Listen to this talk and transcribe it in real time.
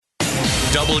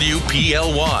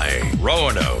WPLY,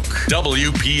 Roanoke,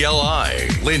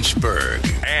 WPLI, Lynchburg,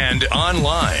 and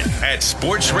online at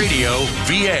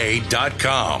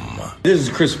sportsradiova.com. This is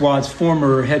Chris Watts,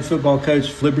 former head football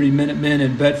coach for Liberty Minutemen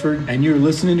in Bedford, and you're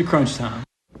listening to Crunch Time.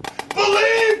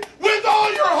 Believe with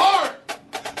all your heart.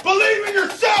 Believe in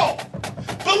yourself.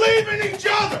 Believe in each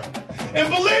other.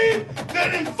 And believe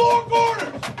that in 4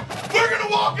 quarters, we're going to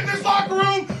walk in this locker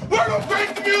room, we're going to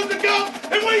crank the music up,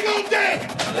 and we're going to dance.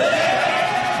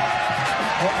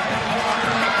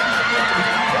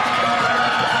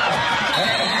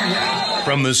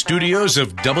 From the studios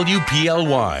of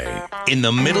WPLY in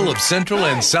the middle of Central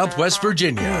and Southwest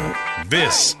Virginia,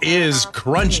 this is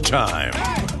Crunch Time,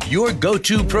 your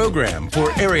go-to program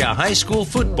for area high school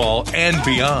football and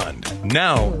beyond.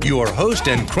 Now, your host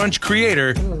and Crunch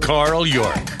creator, Carl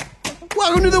York.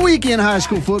 Welcome to the weekend, high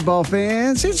school football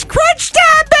fans. It's Crunch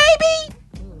Time, baby!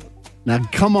 Now,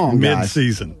 come on, guys.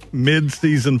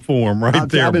 Mid-season form right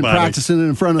there, I've been buddy. practicing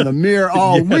in front of the mirror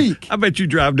all week. I bet you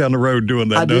drive down the road doing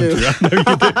that, don't you? I know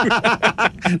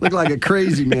you do. Look like a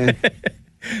crazy man.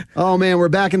 Oh, man, we're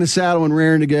back in the saddle and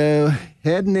raring to go.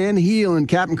 Heading and heeling.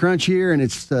 Captain Crunch here, and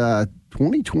it's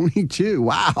 2022.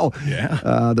 Wow.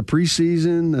 Yeah. The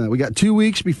preseason. We got 2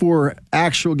 weeks before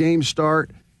actual games start.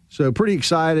 So pretty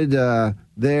excited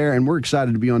there, and we're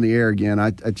excited to be on the air again. I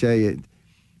tell you,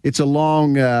 it's a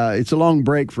long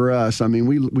break for us. I mean,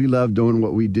 we love doing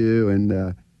what we do,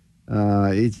 and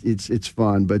it's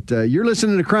fun. But you're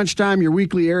listening to Crunch Time, your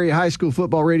weekly area high school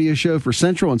football radio show for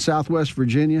Central and Southwest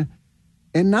Virginia,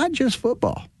 and not just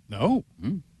football. No.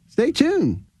 Stay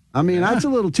tuned. I mean, that's a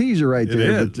little teaser right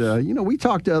there. It is. But we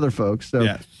talk to other folks. So,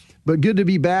 yes. But good to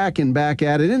be back and back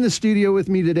at it. In the studio with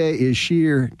me today is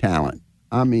sheer talent.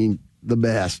 I mean, the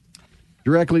best.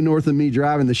 Directly north of me,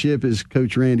 driving the ship, is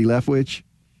Coach Randy Leftwich.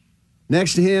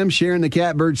 Next to him, sharing the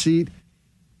catbird seat,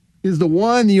 is the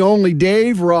one, the only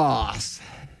Dave Ross.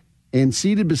 And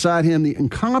seated beside him, the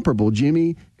incomparable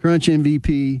Jimmy, Crunch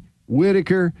MVP,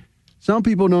 Whittaker. Some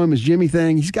people know him as Jimmy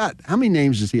Thing. He's got, how many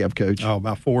names does he have, Coach? Oh,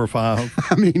 about 4 or 5.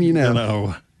 I mean, you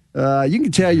You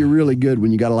can tell you're really good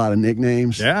when you got a lot of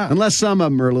nicknames. Yeah. Unless some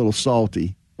of them are a little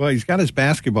salty. Well, he's got his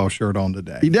basketball shirt on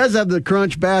today. He does have the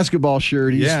Crunch basketball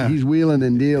shirt. He's wheeling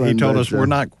and dealing. He told us we're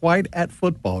not quite at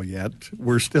football yet.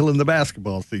 We're still in the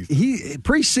basketball season.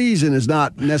 Preseason is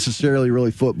not necessarily really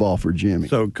football for Jimmy.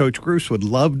 So Coach Bruce would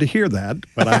love to hear that,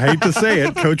 but I hate to say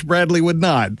it, Coach Bradley would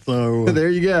not. So there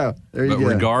you go. But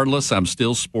regardless, I'm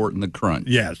still sporting the Crunch.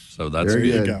 Yes. So that's Very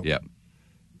good. good. Yep.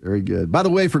 Very good. By the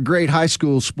way, for great high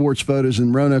school sports photos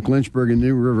in Roanoke, Lynchburg, and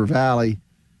New River Valley,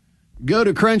 go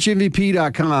to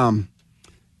CrunchMVP.com.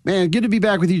 Man, good to be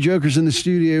back with you jokers in the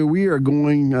studio. We are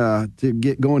going to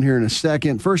get going here in a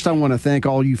second. First, I want to thank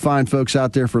all you fine folks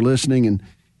out there for listening and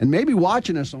maybe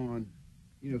watching us on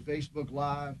Facebook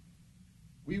Live.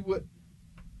 We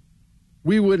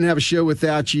wouldn't have a show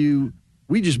without you.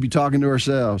 We'd just be talking to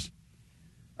ourselves.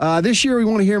 This year, we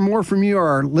want to hear more from you,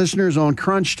 our listeners, on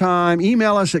Crunch Time.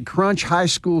 Email us at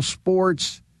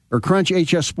crunchhighschoolsports or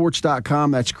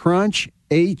crunchhssports.com. That's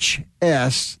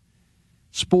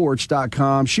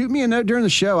crunchhssports.com. Shoot me a note during the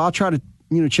show. I'll try to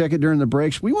check it during the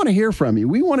breaks. We want to hear from you.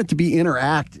 We want it to be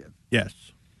interactive. yes.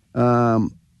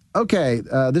 Okay,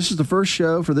 this is the first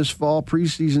show for this fall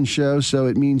preseason show, so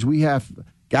it means we have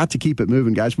got to keep it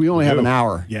moving, guys. We only have an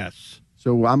hour. Yes.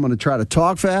 So I'm going to try to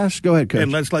talk fast. Go ahead, Coach.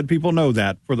 And let's let people know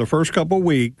that for the first couple of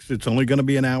weeks, it's only going to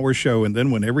be an hour show. And then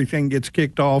when everything gets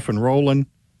kicked off and rolling,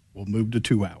 we'll move to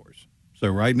 2 hours. So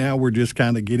right now we're just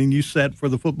kind of getting you set for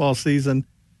the football season,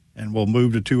 and we'll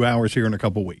move to 2 hours here in a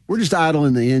couple of weeks. We're just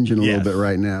idling the engine a little Yes, bit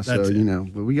right now. So, that's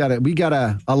it. but we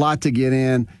got a lot to get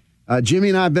in. Jimmy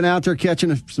and I have been out there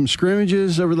catching some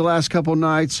scrimmages over the last couple of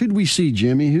nights. Who did we see,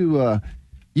 Jimmy?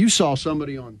 You saw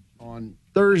somebody on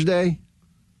Thursday?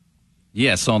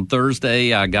 Yes, on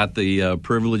Thursday, I got the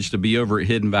privilege to be over at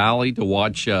Hidden Valley to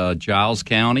watch Giles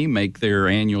County make their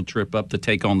annual trip up to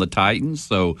take on the Titans.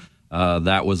 So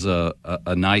that was a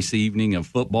nice evening of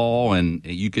football, and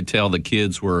you could tell the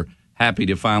kids were happy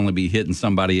to finally be hitting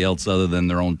somebody else other than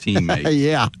their own teammates.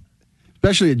 Yeah,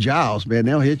 especially at Giles, man.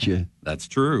 They'll hit you. That's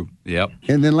true. Yep.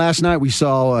 And then last night we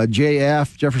saw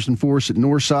JF, Jefferson Forest at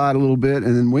Northside a little bit,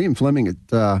 and then William Fleming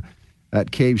at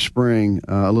Cave Spring,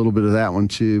 a little bit of that one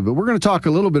too. But we're going to talk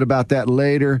a little bit about that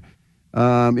later.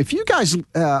 If you guys,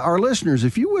 our listeners,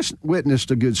 if you witnessed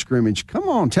a good scrimmage, come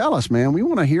on, tell us, man. We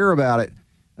want to hear about it.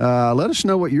 Let us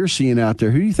know what you're seeing out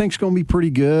there. Who do you think's going to be pretty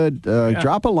good?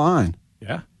 Drop a line.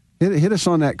 Yeah. Hit us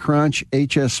on that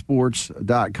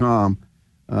crunchhssports.com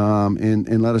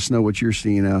and let us know what you're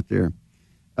seeing out there.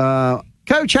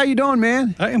 Coach, how you doing,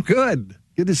 man? I am good.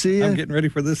 Good to see you. I'm getting ready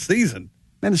for this season.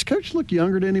 Man, does Coach look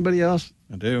younger to anybody else?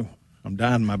 I do. I'm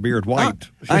dyeing my beard white.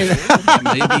 That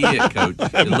may be it, Coach.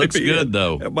 It looks good,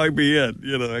 though. That might be it.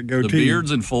 I go. The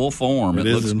beard's in full form. It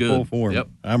looks in good. Full form. Yep.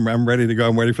 I'm ready to go.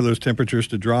 I'm ready for those temperatures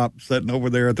to drop. Sitting over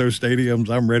there at those stadiums,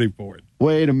 I'm ready for it.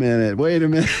 Wait a minute.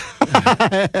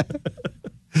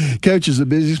 Coach is the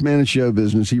busiest man in show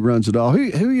business. He runs it all.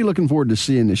 Who are you looking forward to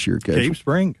seeing this year, Coach? Cave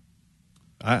Spring.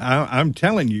 I'm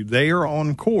telling you, they are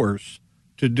on course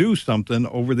to do something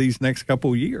over these next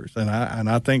couple of years, and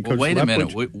I think. Well, Coach wait a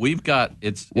Leftwich, minute. We've got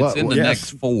it's in the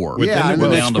next four. Yeah, we're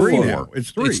it's down to three four. now.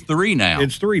 It's three. It's three now.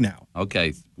 It's three now.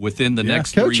 Okay, within the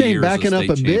next Coach 3 ain't years. backing up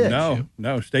a bit.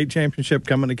 No, state championship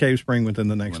coming to Cave Spring within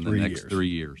the next 3 years. 3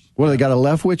 years. Well, they got a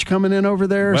Leftwich coming in over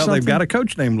there. Or Well, something? they've got a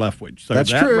coach named Leftwich, so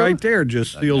That's that true. right there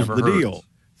just seals the never deal. hurts.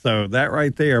 So that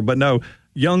right there, but no.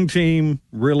 Young team,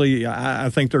 really, I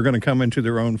think they're going to come into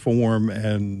their own form,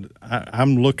 and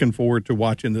I'm looking forward to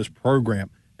watching this program.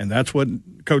 And that's what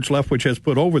Coach Leftwich has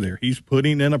put over there. He's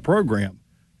putting in a program,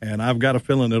 and I've got a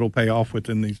feeling it'll pay off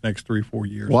within these next 3-4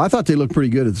 years. Well, I thought they looked pretty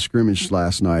good at the scrimmage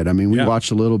last night. I mean, we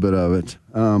watched a little bit of it.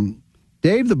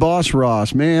 Dave the Boss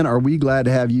Ross, man, are we glad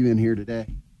to have you in here today?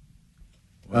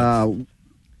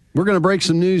 We're going to break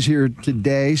some news here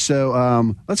today,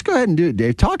 so let's go ahead and do it,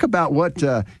 Dave. Talk about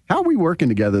how are we working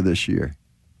together this year?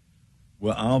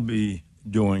 Well, I'll be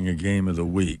doing a game of the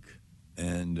week,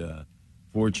 and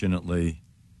fortunately,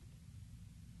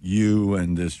 you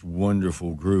and this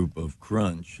wonderful group of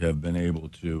Crunch have been able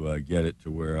to get it to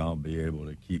where I'll be able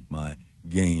to keep my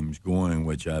games going,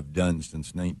 which I've done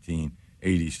since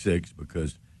 1986,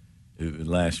 because the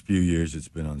last few years it's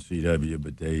been on CW,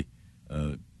 but they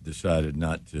decided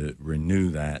not to renew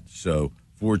that. So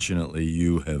fortunately,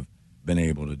 you have been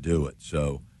able to do it.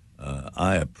 So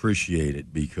I appreciate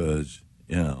it because,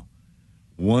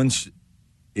 once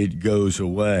it goes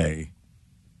away,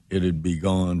 it'd be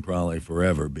gone probably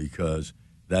forever, because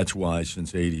that's why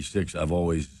since 86 I've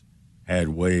always had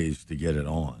ways to get it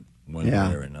on one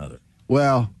way or another.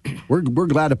 Well, we're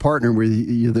glad to partner with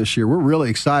you this year. We're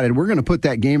really excited. We're going to put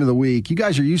that game of the week. You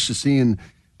guys are used to seeing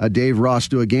Dave Ross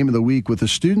do a game of the week with the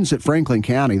students at Franklin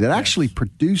County that actually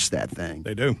produce that thing.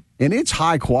 They do. And it's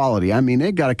high quality. I mean,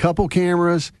 they've got a couple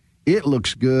cameras. It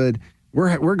looks good.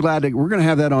 We're glad we're going to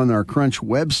have that on our Crunch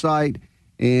website.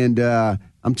 And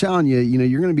I'm telling you,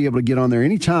 you're going to be able to get on there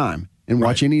anytime and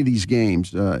watch any of these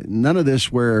games. None of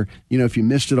this where, if you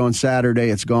missed it on Saturday,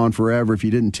 it's gone forever. If you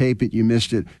didn't tape it, you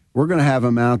missed it. We're going to have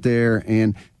them out there.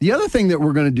 And the other thing that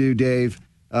we're going to do, Dave,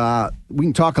 we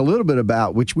can talk a little bit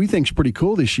about, which we think is pretty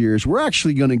cool this year, is we're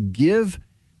actually going to give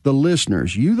the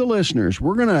listeners,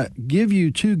 we're going to give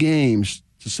you 2 games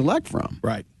to select from.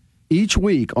 Right. Each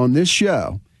week on this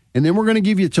show. And then we're going to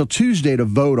give you till Tuesday to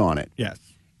vote on it. Yes.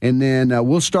 And then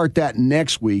we'll start that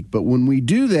next week. But when we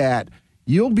do that,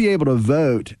 you'll be able to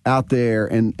vote out there.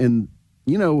 And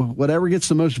whatever gets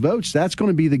the most votes, that's going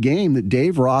to be the game that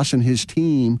Dave Ross and his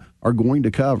team are going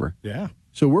to cover. Yeah.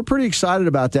 So we're pretty excited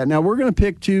about that. Now we're going to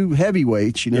pick 2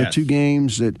 heavyweights, 2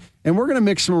 games and we're going to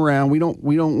mix them around. We don't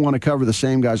want to cover the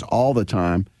same guys all the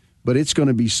time, but it's going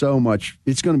to be so much.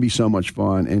 It's going to be so much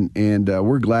fun, and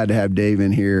we're glad to have Dave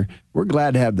in here. We're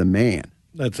glad to have the man.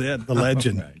 That's it, the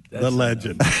legend, the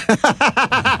legend.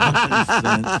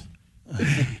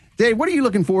 Dave, what are you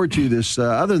looking forward to this?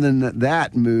 Other than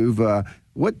that move,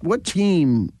 what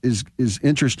team is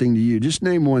interesting to you? Just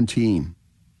name one team.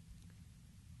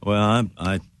 Well,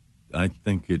 I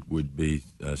think it would be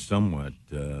somewhat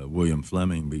William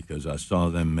Fleming, because I saw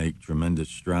them make tremendous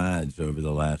strides over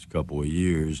the last couple of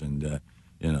years, and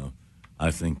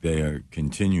I think they are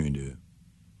continuing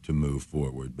to move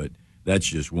forward. But that's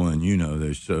just one.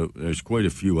 There's quite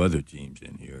a few other teams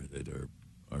in here that are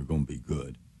going to be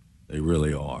good. They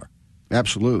really are.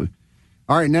 Absolutely.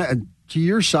 All right, now to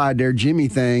your side there, Jimmy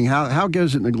thing. How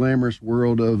goes it in the glamorous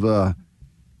world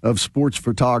of sports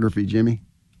photography, Jimmy?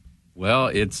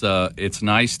 Well, it's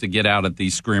nice to get out at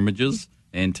these scrimmages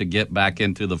and to get back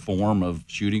into the form of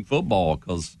shooting football,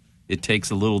 because it takes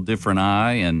a little different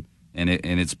eye, and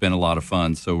it's been a lot of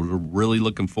fun. So we're really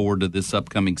looking forward to this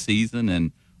upcoming season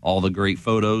and all the great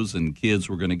photos and kids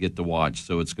we're going to get to watch.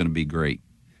 So it's going to be great.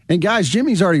 And guys,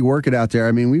 Jimmy's already working out there.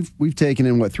 I mean, we've taken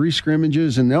in 3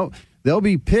 scrimmages, and there'll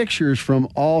be pictures from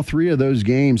all 3 of those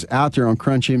games out there on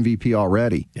Crunch MVP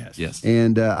already. Yes.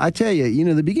 And I tell you,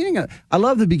 I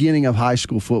love the beginning of high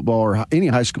school football or any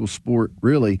high school sport,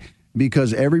 really,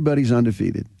 because everybody's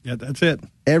undefeated. Yeah, that's it.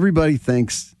 Everybody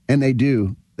thinks, and they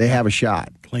do, they have a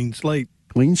shot. Clean slate.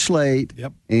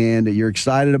 Yep. And you're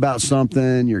excited about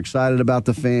something. You're excited about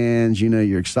the fans.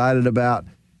 You're excited about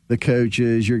the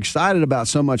coaches. You're excited about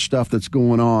so much stuff that's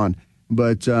going on.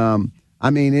 But I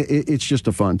mean, it's just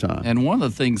a fun time. And one of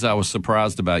the things I was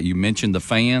surprised about, you mentioned the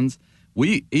fans.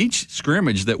 Each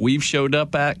scrimmage that we've showed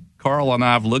up at, Carla and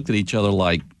I have looked at each other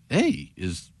like, hey,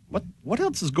 what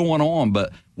else is going on?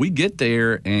 But we get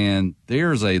there, and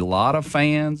there's a lot of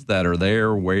fans that are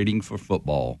there waiting for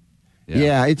football.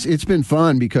 Yeah, it's been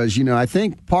fun because, I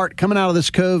think coming out of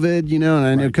this COVID, and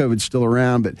I know COVID's still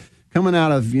around, but coming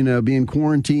out of, being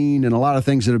quarantined and a lot of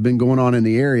things that have been going on in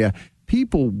the area,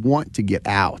 people want to get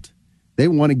out. They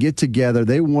want to get together.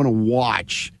 They want to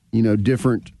watch,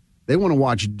 different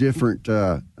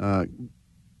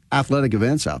athletic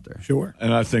events out there. Sure.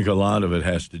 And I think a lot of it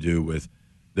has to do with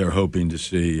they're hoping to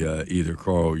see either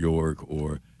Carl York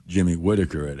or Jimmy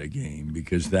Whittaker at a game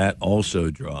because that also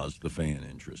draws the fan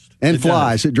interest. And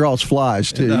flies. It draws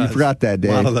flies, too. You forgot that,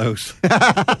 Dave. A lot of those.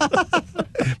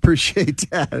 Appreciate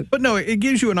that. But no, it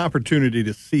gives you an opportunity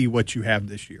to see what you have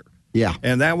this year. Yeah.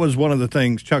 And that was one of the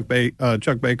things Chuck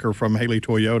Baker from Haley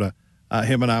Toyota,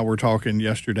 him and I were talking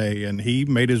yesterday, and he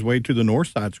made his way to the North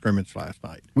Side scrimmage last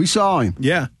night. We saw him.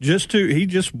 Yeah, he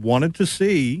just wanted to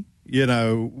see,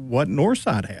 what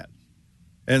Northside had.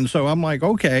 And so I'm like,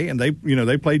 okay. And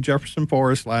they played Jefferson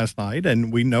Forest last night,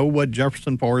 and we know what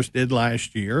Jefferson Forest did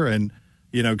last year and,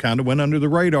 kind of went under the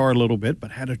radar a little bit,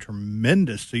 but had a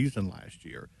tremendous season last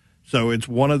year. So it's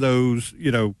one of those,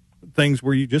 things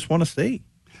where you just want to see.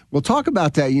 Well, talk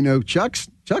about that.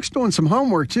 Chuck's doing some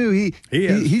homework too.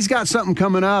 He's got something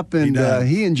coming up, and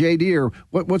he and JD are.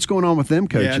 What's going on with them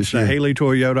coaches? Yeah, it's the Haley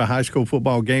Toyota High School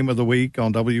Football Game of the Week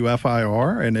on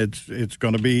WFIR, and it's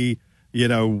going to be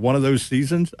one of those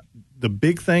seasons. The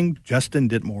big thing, Justin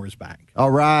Ditmore is back.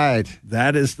 All right,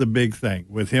 that is the big thing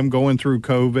with him going through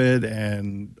COVID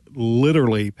and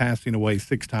literally passing away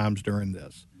 6 times during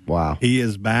this. Wow. He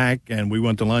is back, and we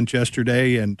went to lunch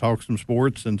yesterday and talked some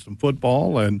sports and some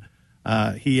football, and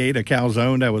he ate a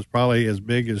calzone that was probably as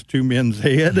big as 2 men's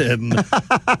head, and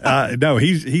no,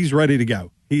 he's ready to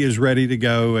go. He is ready to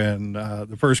go, and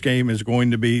the first game is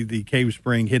going to be the Cave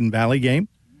Spring Hidden Valley game,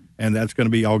 and that's going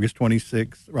to be August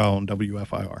 26th on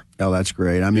WFIR. Oh, that's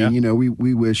great. I mean,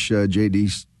 we wish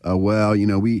JD well.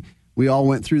 We all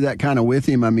went through that kind of with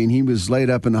him. I mean, he was laid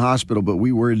up in the hospital, but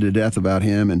we worried to death about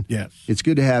him. And yes, it's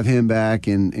good to have him back.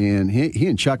 And he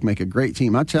and Chuck make a great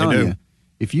team. I'm telling you,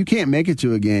 if you can't make it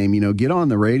to a game, get on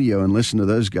the radio and listen to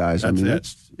those guys.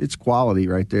 It's quality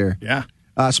right there. Yeah.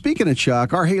 Speaking of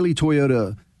Chuck, our Haley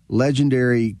Toyota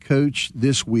legendary coach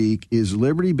this week is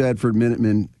Liberty Bedford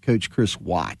Minutemen coach Chris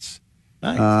Watts.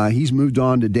 Nice. He's moved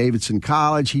on to Davidson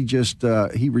College.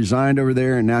 He resigned over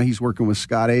there, and now he's working with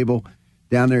Scott Abel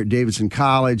down there at Davidson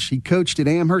College. He coached at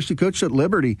Amherst. He coached at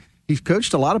Liberty. He's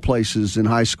coached a lot of places in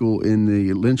high school in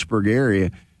the Lynchburg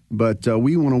area. But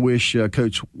we want to wish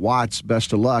Coach Watts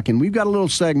best of luck. And we've got a little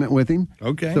segment with him.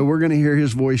 Okay. So we're going to hear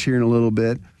his voice here in a little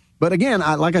bit. But again,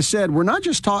 like I said, we're not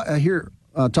just here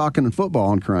talking football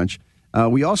on Crunch.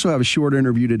 We also have a short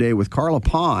interview today with Carla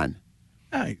Ponn.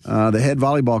 Nice. The head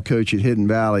volleyball coach at Hidden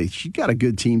Valley. She's got a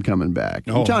good team coming back.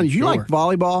 I'm telling you, you like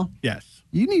volleyball? Yes.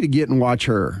 You need to get and watch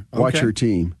her, watch her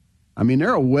team. I mean,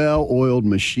 they're a well-oiled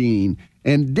machine.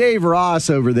 And Dave Ross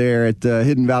over there at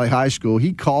Hidden Valley High School,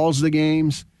 he calls the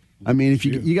games. I mean, if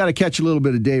you got to catch a little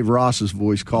bit of Dave Ross's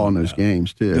voice calling those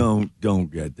games too.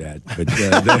 Don't get that. But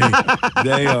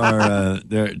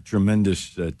they're a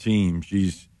tremendous team.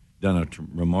 She's done a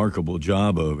remarkable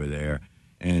job over there.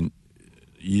 And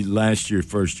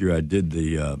first year, I did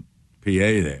the PA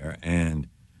there, and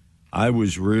I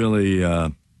was really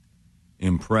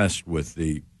impressed with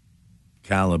the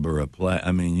caliber of play.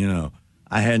 I mean,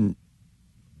 I hadn't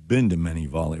been to many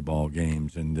volleyball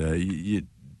games, and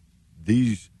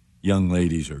these young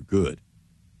ladies are good.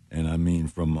 And I mean,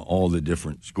 from all the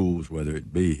different schools, whether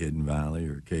it be Hidden Valley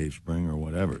or Cave Spring or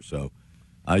whatever. So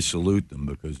I salute them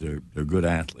because they're good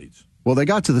athletes. Well, they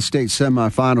got to the state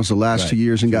semifinals the last 2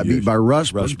 years and got beat by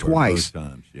Rustburg twice. Both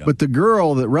times, yeah. But the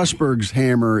girl that Rustburg's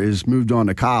hammer is moved on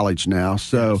to college now.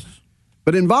 So, yes.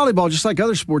 But in volleyball, just like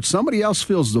other sports, somebody else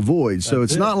fills the void. So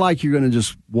it's not like you're going to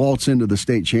just waltz into the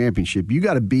state championship. You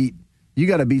got to beat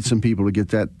some people to get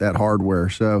that hardware.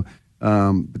 So,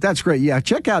 but that's great. Yeah,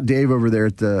 check out Dave over there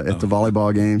at the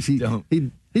volleyball games.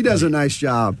 He does a nice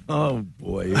job. Oh,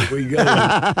 boy. Here we go.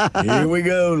 Here we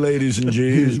go, ladies and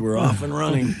G's. We're off and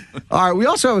running. All right. We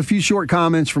also have a few short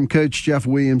comments from Coach Jeff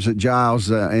Williams at Giles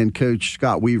and Coach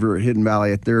Scott Weaver at Hidden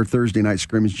Valley at their Thursday night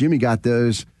scrimmage. Jimmy got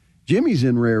those. Jimmy's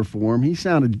in rare form. He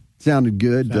sounded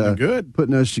good. Good.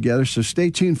 Putting those together. So stay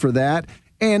tuned for that.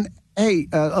 And, hey,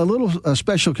 a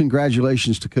special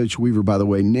congratulations to Coach Weaver, by the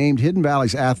way, named Hidden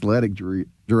Valley's athletic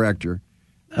director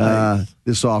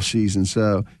this offseason.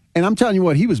 So. And I'm telling you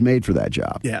what, he was made for that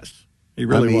job. Yes. He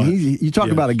really was. You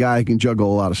talk about a guy who can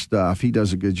juggle a lot of stuff. He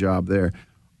does a good job there.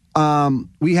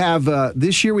 We have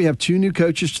this year we have 2 new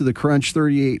coaches to the Crunch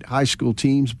 38 high school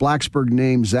teams. Blacksburg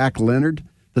named Zach Leonard,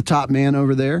 the top man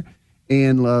over there,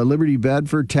 and Liberty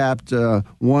Bedford tapped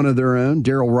one of their own,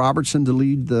 Daryl Robertson, to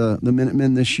lead the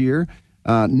Minutemen this year.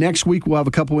 Next week we'll have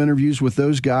a couple interviews with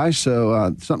those guys,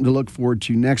 so something to look forward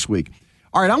to next week.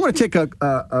 All right, I want to take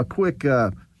a quick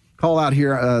call out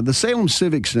here. The Salem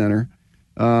Civic Center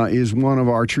is one of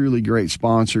our truly great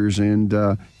sponsors, and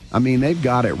they've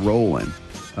got it rolling.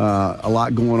 A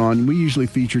lot going on. We usually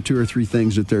feature 2 or 3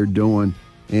 things that they're doing.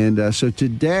 And so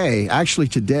today,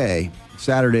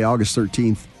 Saturday, August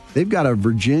 13th, they've got a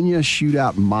Virginia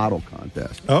Shootout Model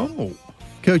Contest. Oh.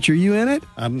 Coach, are you in it?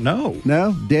 No.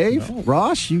 No? Dave? No.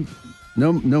 Ross?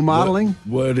 No modeling?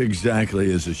 What exactly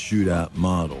is a shootout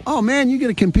model? Oh, man, you get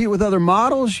to compete with other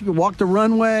models. You can walk the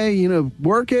runway,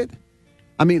 work it.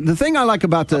 The thing I like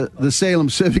about the Salem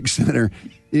Civic Center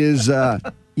is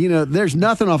there's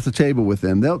nothing off the table with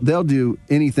them. They'll do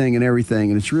anything and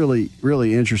everything, and it's really,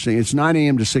 really interesting. It's 9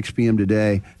 a.m. to 6 p.m.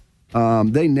 today.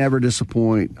 They never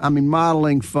disappoint.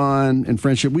 Modeling, fun, and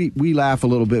friendship. We laugh a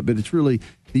little bit, but it's really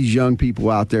these young people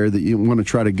out there that you want to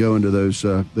try to go into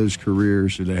those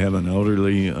careers. Do they have an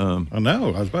elderly? I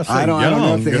know. I was about to say I don't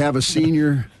know if they have a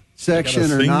senior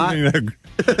section or not.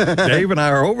 Dave and I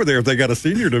are over there if they got a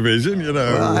senior division,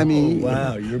 Well,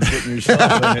 wow, you're putting yourself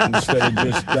in it instead of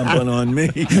just dumping on me.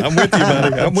 I'm with you,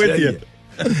 buddy. I'm with you.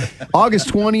 August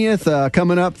 20th,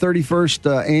 coming up,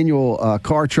 31st annual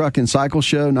car, truck, and cycle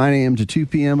show, 9 a.m. to 2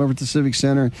 p.m. over at the Civic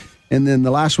Center. And then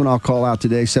the last one I'll call out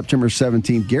today, September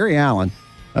 17th, Gary Allen,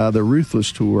 the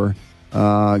Ruthless Tour.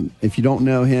 If you don't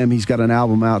know him, he's got an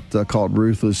album out called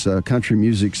Ruthless.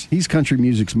 He's country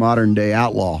music's modern day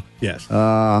outlaw. Yes.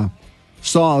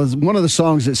 One of the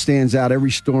songs that stands out, Every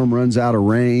Storm Runs Out of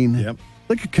Rain. Yep.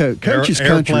 Look at Coach's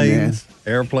country, man.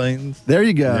 Airplanes. There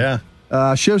you go. Yeah.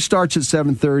 Show starts at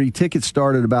 7:30. Tickets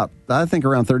start at about, I think,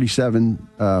 around $37,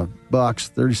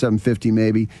 $37.50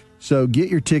 maybe. So get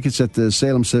your tickets at the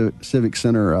Salem Civic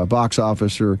Center box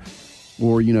office or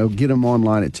get them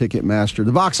online at Ticketmaster.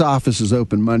 The box office is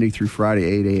open Monday through Friday,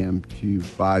 8 a.m. to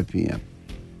 5 p.m.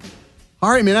 All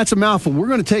right, man, that's a mouthful. We're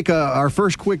going to take our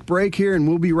first quick break here, and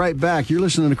we'll be right back. You're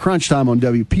listening to Crunch Time on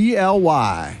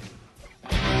WPLY.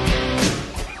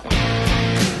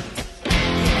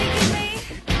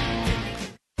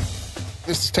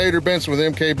 This is Tater Benson with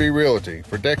MKB Realty.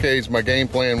 For decades, my game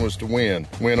plan was to win.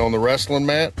 Win on the wrestling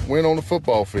mat, win on the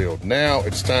football field. Now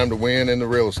it's time to win in the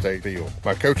real estate field.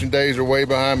 My coaching days are way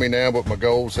behind me now, but my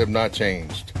goals have not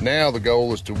changed. Now the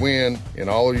goal is to win in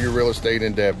all of your real estate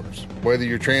endeavors. Whether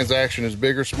your transaction is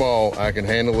big or small, I can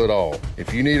handle it all.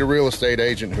 If you need a real estate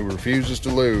agent who refuses to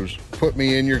lose, put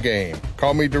me in your game.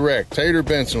 Call me direct, Tater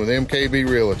Benson with MKB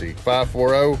Realty,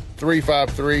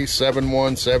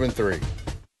 540-353-7173.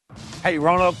 Hey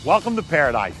Roanoke, welcome to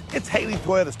paradise. It's Haley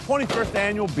Toyota's 21st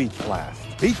annual Beach Blast.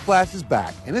 Beach Blast is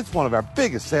back, and it's one of our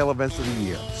biggest sale events of the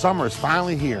year. Summer is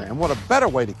finally here, and what a better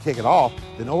way to kick it off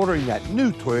than ordering that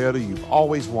new Toyota you've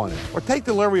always wanted. Or take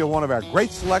delivery of one of our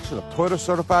great selection of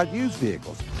Toyota-certified used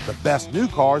vehicles. The best new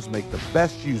cars make the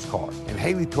best used cars, and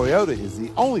Haley Toyota is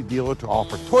the only dealer to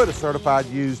offer Toyota-certified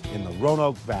used in the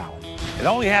Roanoke Valley. It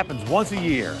only happens once a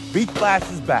year. Beach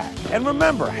Blast is back. And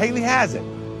remember, Haley has it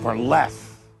for less.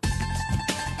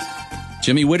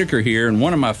 Jimmy Whittaker here, and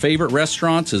one of my favorite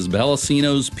restaurants is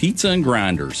Bellacino's Pizza and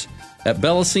Grinders. At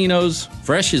Bellacino's,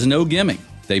 fresh is no gimmick.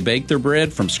 They bake their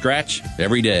bread from scratch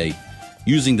every day,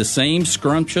 using the same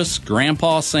scrumptious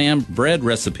Grandpa Sam bread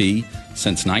recipe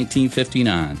since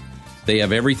 1959. They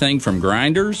have everything from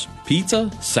grinders, pizza,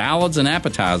 salads, and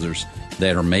appetizers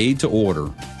that are made to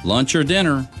order. Lunch or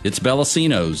dinner, it's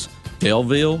Bellacino's,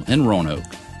 Belleville and Roanoke.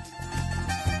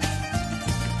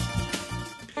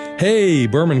 Hey,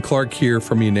 Berman Clark here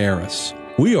from Munaris.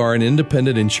 We are an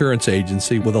independent insurance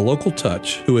agency with a local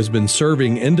touch who has been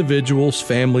serving individuals,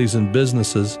 families, and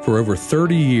businesses for over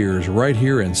 30 years right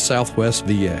here in Southwest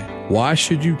VA. Why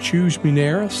should you choose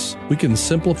Munaris? We can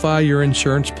simplify your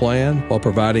insurance plan while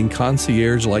providing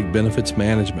concierge-like benefits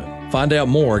management. Find out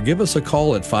more, give us a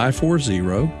call at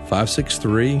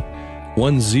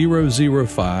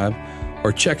 540-563-1005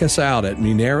 or check us out at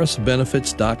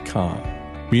munarisbenefits.com.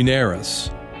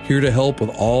 Munaris, here to help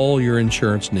with all your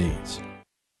insurance needs.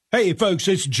 Hey, folks,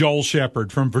 it's Joel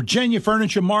Shepard from Virginia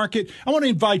Furniture Market. I want to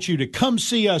invite you to come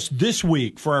see us this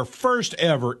week for our first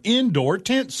ever indoor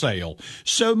tent sale.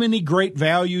 So many great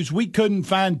values, we couldn't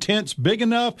find tents big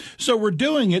enough, so we're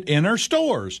doing it in our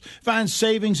stores. Find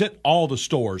savings at all the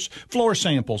stores, floor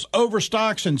samples,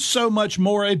 overstocks, and so much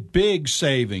more at big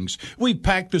savings. We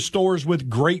packed the stores with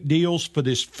great deals for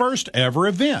this first ever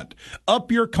event.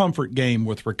 Up your comfort game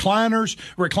with recliners,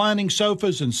 reclining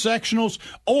sofas and sectionals,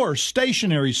 or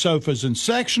stationary sofas and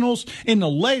sectionals in the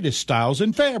latest styles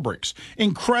and fabrics.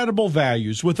 Incredible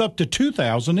values with up to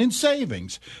 $2,000 in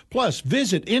savings. Plus,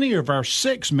 visit any of our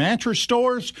 6 mattress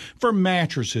stores for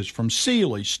mattresses from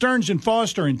Sealy, Stearns &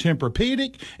 Foster, and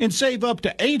Tempur-Pedic, and save up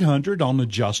to $800 on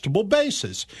adjustable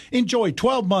basis. Enjoy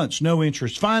 12 months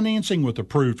no-interest financing with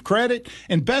approved credit,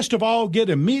 and best of all, get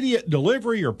immediate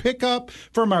delivery or pickup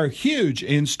from our huge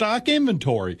in-stock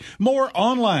inventory. More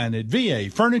online at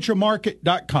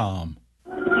vafurnituremarket.com.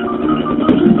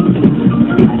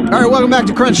 All right, welcome back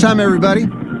to Crunch Time, everybody.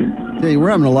 Hey, we're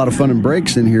having a lot of fun and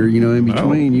breaks in here, in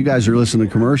between. You guys are listening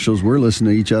to commercials. We're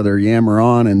listening to each other yammer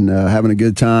on and having a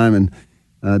good time. And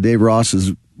Dave Ross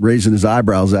is raising his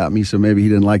eyebrows at me, so maybe he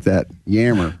didn't like that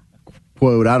yammer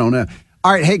quote. I don't know.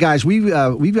 All right, hey, guys, we've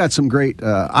got some great,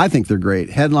 I think they're great,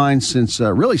 headlines since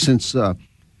the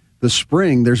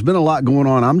spring. There's been a lot going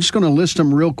on. I'm just going to list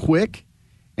them real quick,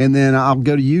 and then I'll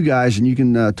go to you guys, and you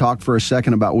can talk for a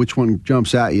second about which one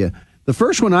jumps at you. The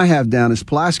first one I have down is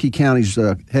Pulaski County's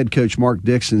head coach, Mark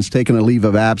Dixon's taken a leave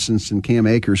of absence, and Cam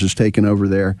Akers has taken over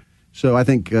there. So I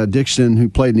think Dixon, who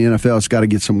played in the NFL, has got to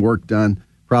get some work done,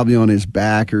 probably on his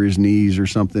back or his knees or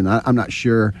something. I'm not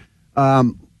sure.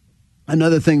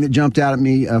 Another thing that jumped out at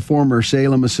me, former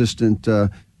Salem assistant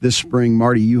this spring,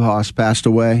 Marty Uhas, passed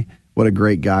away. What a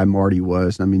great guy Marty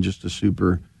was. I mean, just a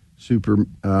super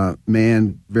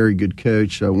man, very good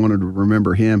coach. I wanted to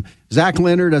remember him. Zach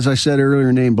Leonard, as I said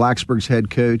earlier, named Blacksburg's head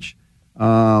coach.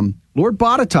 Lord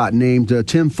Botetourt named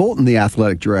Tim Fulton the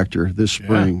athletic director this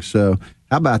spring. Yeah. So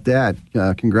how about that?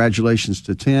 Congratulations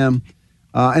to Tim.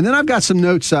 And then I've got some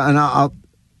notes, and I'll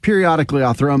periodically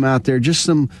I'll throw them out there. Just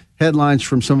some headlines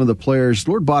from some of the players.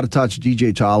 Lord Botetourt's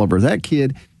DJ Tolliver. That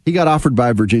kid, he got offered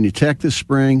by Virginia Tech this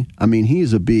spring. I mean, he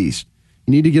is a beast.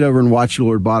 You need to get over and watch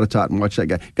Lord Botetourt and watch that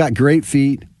guy. Got great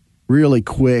feet, really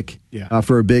quick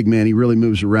for a big man. He really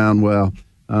moves around well.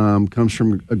 Comes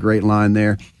from a great line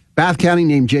there. Bath County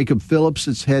named Jacob Phillips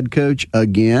its head coach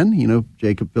again.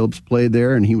 Jacob Phillips played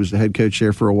there, and he was the head coach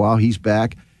there for a while. He's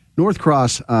back. North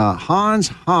Cross, Hans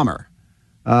Hammer,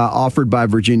 offered by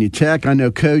Virginia Tech. I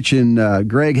know Coach and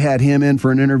Greg had him in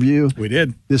for an interview. We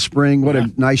did. This spring. What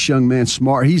a nice young man,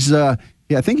 smart. He's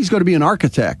I think he's going to be an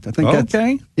architect. I think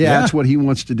that's what he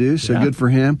wants to do, so good for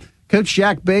him. Coach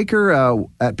Jack Baker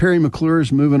at Perry McClure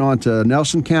is moving on to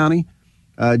Nelson County.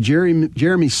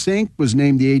 Jeremy Sink was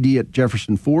named the AD at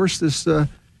Jefferson Forest this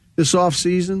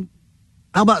offseason.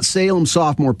 How about Salem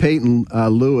sophomore Peyton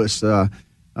Lewis,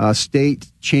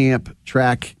 state champ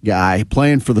track guy,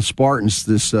 playing for the Spartans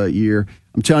this year?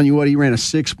 I'm telling you what, he ran a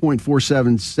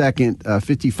 6.47 second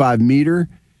 55-meter.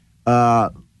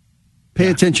 Pay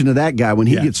attention to that guy when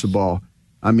he gets the ball.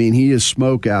 I mean, he is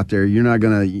smoke out there. You're not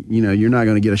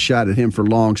gonna get a shot at him for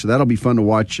long. So that'll be fun to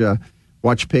watch.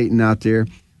 Watch Peyton out there.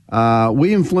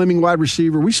 William Fleming, wide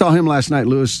receiver. We saw him last night.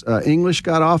 Lewis English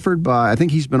got offered by. I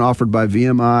think he's been offered by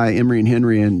VMI, Emory and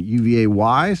Henry, and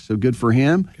UVA-Y. So good for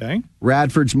him. Okay.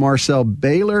 Radford's Marcel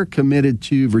Baylor committed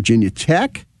to Virginia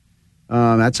Tech.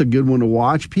 That's a good one to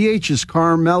watch. PH's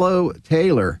Carmelo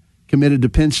Taylor committed to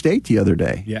Penn State the other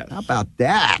day. Yes. How about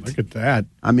that? Look at that.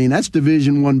 I mean, that's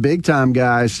Division I big-time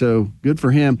guys, so good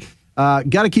for him. Got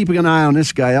to keep an eye on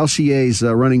this guy, LCA's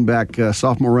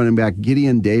sophomore running back,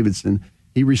 Gideon Davidson.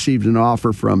 He received an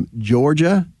offer from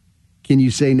Georgia. Can you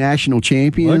say national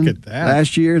champion? Look at that.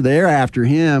 Last year? They're after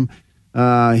him.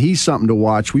 He's something to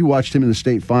watch. We watched him in the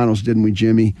state finals, didn't we,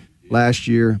 Jimmy, last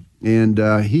year?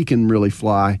 And he can really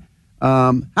fly.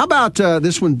 How about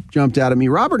this one jumped out at me?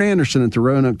 Robert Anderson at the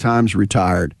Roanoke Times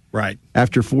retired. Right.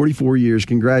 After 44 years.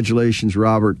 Congratulations,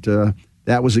 Robert.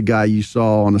 That was a guy you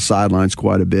saw on the sidelines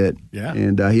quite a bit. Yeah.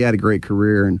 And he had a great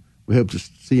career, and we hope to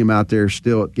see him out there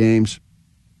still at games.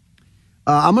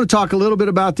 I'm going to talk a little bit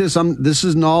about this. This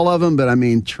isn't all of them, but, I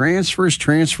mean, transfers.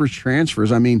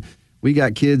 I mean, we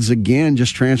got kids, again,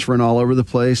 just transferring all over the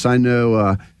place. I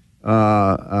know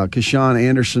Kashawn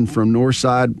Anderson from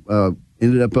Northside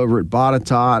ended up over at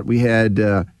Botetourt. We had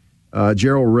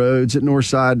Gerald Rhodes at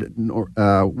Northside,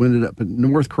 ended up at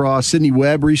North Cross. Sidney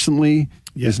Webb recently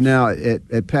is now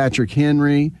at Patrick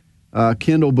Henry.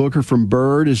 Kendall Booker from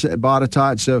Byrd is at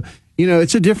Botetourt. So,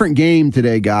 it's a different game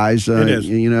today, guys. It is.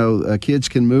 Kids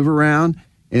can move around.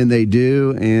 and they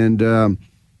do. And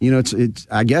it's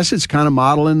I guess it's kind of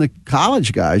modeling the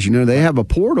college guys. They have a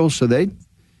portal, so they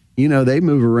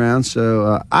move around.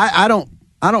 So I don't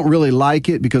really like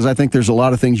it because I think there's a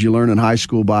lot of things you learn in high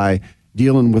school by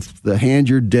dealing with the hand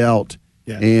you're dealt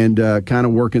and kind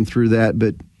of working through that.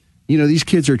 But these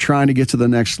kids are trying to get to the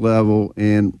next level,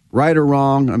 and right or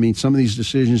wrong, I mean, some of these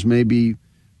decisions may be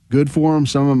good for them.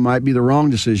 Some of them might be the wrong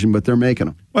decision, but they're making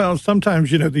them. Well,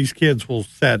 sometimes, these kids will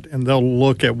set and they'll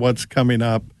look at what's coming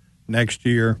up next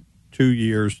year, 2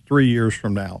 years, 3 years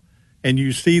from now. And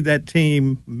you see that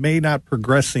team may not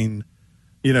progressing,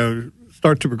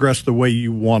 start to progress the way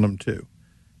you want them to.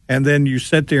 And then you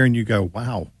sit there and you go,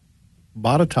 wow,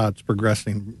 Botetourt's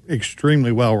progressing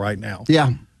extremely well right now.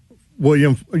 Yeah.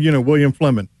 William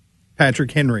Fleming,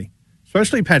 Patrick Henry,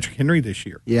 especially Patrick Henry this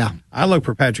year. Yeah. I look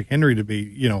for Patrick Henry to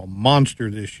be, a monster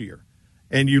this year.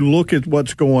 And you look at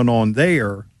what's going on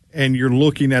there, and you're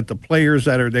looking at the players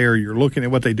that are there. You're looking at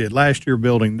what they did last year,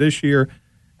 building this year.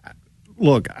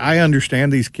 Look, I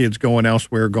understand these kids going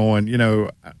elsewhere,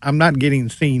 I'm not getting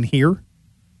seen here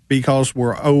because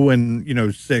we're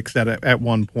 0-6 at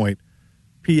one point.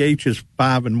 PH is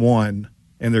 5-1,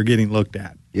 and they're getting looked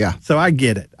at. Yeah. So I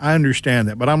get it. I understand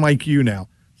that. But I'm like you now.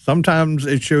 Sometimes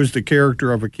it shows the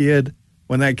character of a kid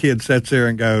when that kid sits there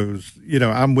and goes,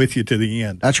 I'm with you to the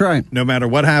end. That's right. No matter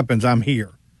what happens, I'm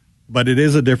here. But it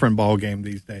is a different ball game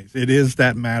these days. It is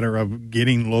that matter of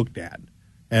getting looked at.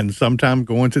 And sometimes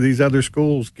going to these other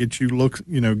schools get you looks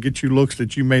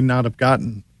that you may not have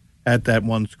gotten at that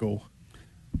one school.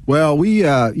 Well, we've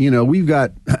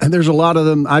got. There's a lot of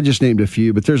them. I just named a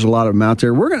few, but there's a lot of them out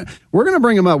there. We're gonna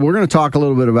bring them up. We're gonna talk a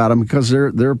little bit about them because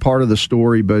they're part of the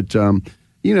story. But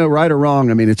right or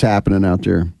wrong, I mean, it's happening out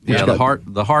there. Yeah,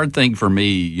 the hard thing for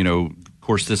me, of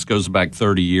course, this goes back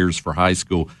 30 years for high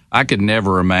school. I could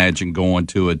never imagine going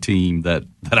to a team that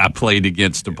I played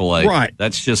against to play. Right.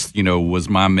 That's just was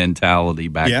my mentality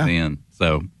back then.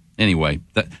 So anyway,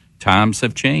 times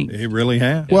have changed. It really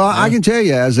has. Well, I can tell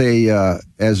you, as a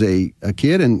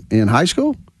kid in high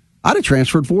school, I'd have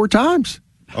transferred 4 times.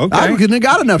 Okay. I couldn't have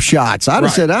got enough shots. I'd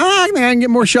have said, I can get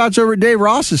more shots over at Dave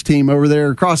Ross's team over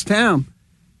there across town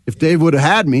if Dave would have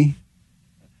had me.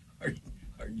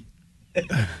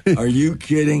 Are you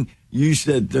kidding? You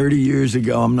said 30 years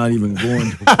ago, I'm not even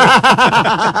going to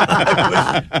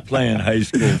I was playing high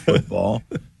school football.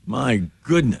 My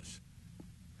goodness.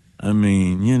 I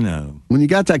mean, When you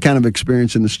got that kind of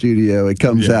experience in the studio, it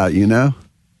comes out,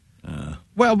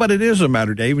 Well, but it is a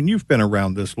matter, Dave, and you've been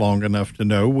around this long enough to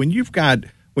know when you've got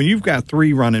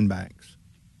 3 running backs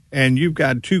and you've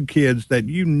got 2 kids that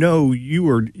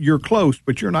you're close,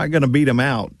 but you're not going to beat them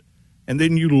out. And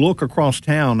then you look across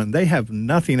town and they have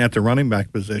nothing at the running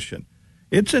back position.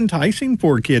 It's enticing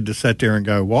for a kid to sit there and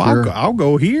go, well, Sure. I'll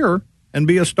go here and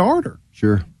be a starter.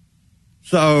 Sure.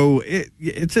 So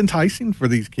it's enticing for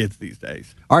these kids these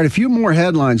days. All right, a few more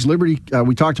headlines. Liberty.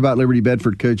 We talked about Liberty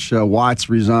Bedford coach Watts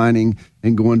resigning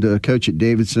and going to coach at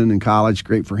Davidson in college.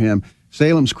 Great for him.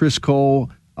 Salem's Chris Cole,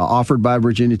 offered by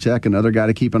Virginia Tech, another guy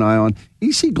to keep an eye on.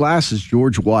 EC Glass's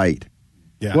George White.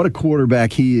 Yeah. What a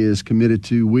quarterback he is, committed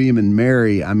to William and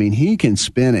Mary. I mean, he can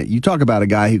spin it. You talk about a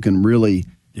guy who can really.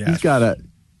 Yes.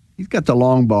 He's got the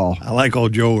long ball. I like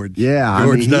old George. Yeah,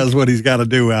 George does what he's got to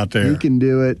do out there. He can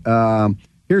do it.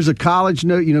 Here's a college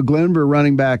note. Glenver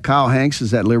running back Kyle Hanks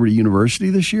is at Liberty University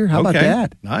this year. How about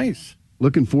that? Nice.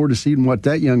 Looking forward to seeing what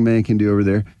that young man can do over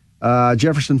there.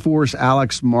 Jefferson Forest,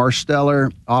 Alex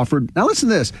Marsteller offered. Now listen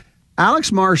to this.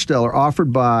 Alex Marsteller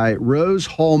offered by Rose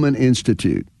Holman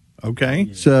Institute.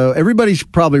 Okay. So everybody's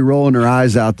probably rolling their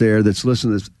eyes out there that's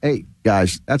listening to this. Hey,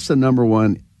 guys, that's the number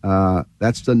one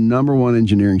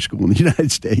engineering school in the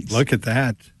United States. Look at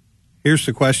that. Here's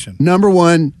the question. Number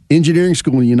one engineering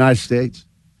school in the United States.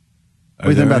 What do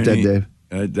you think about that,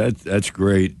 Dave? That's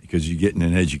great because you're getting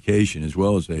an education as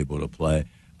well as able to play.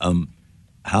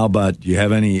 How about, do you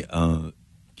have any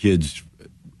kids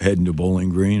heading to Bowling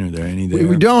Green? Are there any there?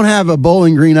 We don't have a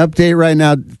Bowling Green update right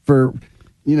now for,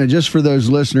 just for those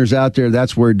listeners out there.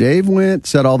 That's where Dave went,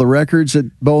 set all the records at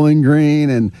Bowling Green,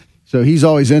 and so he's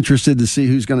always interested to see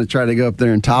who's going to try to go up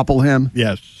there and topple him.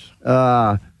 Yes.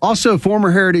 Also,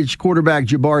 former Heritage quarterback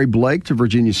Jabari Blake to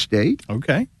Virginia State.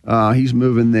 Okay. He's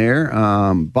moving there.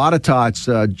 Botetourt's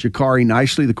Jakari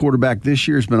Nicely, the quarterback this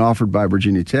year, has been offered by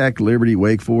Virginia Tech, Liberty,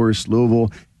 Wake Forest,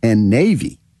 Louisville, and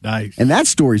Navy. Nice. And that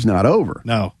story's not over.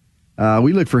 No.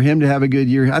 We look for him to have a good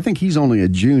year. I think he's only a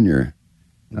junior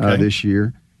this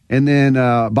year. And then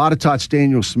Botetourt's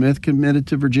Daniel Smith committed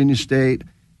to Virginia State.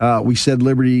 We said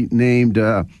Liberty named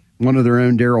one of their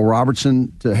own, Daryl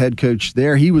Robertson, to head coach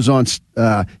there. He was on.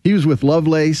 He was with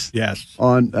Lovelace. Yes.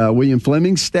 On William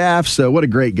Fleming's staff. So what a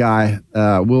great guy.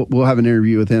 We'll have an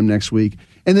interview with him next week.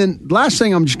 And then last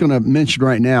thing I'm just going to mention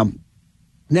right now.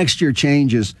 Next year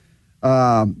changes,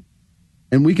 and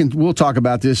we'll talk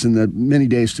about this in the many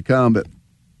days to come. But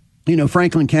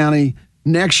Franklin County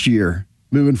next year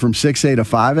moving from 6A to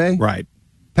 5A. Right.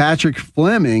 Patrick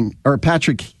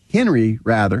Henry,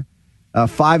 5A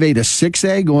to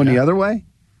 6A, going the other way.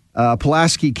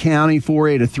 Pulaski County,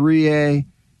 4A to 3A.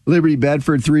 Liberty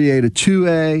Bedford, 3A to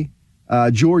 2A.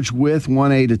 George Wythe,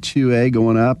 1A to 2A,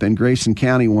 going up. And Grayson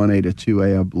County, 1A to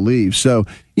 2A, I believe. So,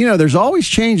 there's always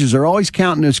changes. They're always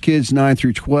counting those kids 9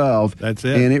 through 12. That's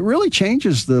it. And it really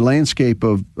changes the landscape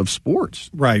of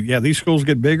sports. Right. Yeah, these schools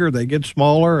get bigger, they get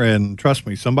smaller, and trust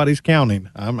me, somebody's counting.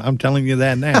 I'm telling you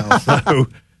that now. So,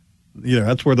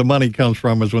 that's where the money comes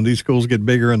from, is when these schools get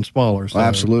bigger and smaller. So,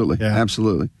 absolutely. Yeah.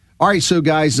 Absolutely. All right, so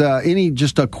guys,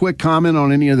 just a quick comment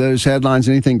on any of those headlines,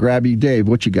 anything grab you? Dave,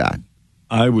 what you got?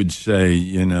 I would say,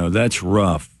 that's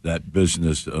rough, that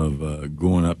business of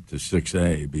going up to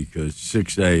 6A, because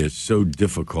 6A is so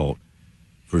difficult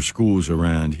for schools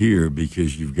around here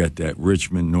because you've got that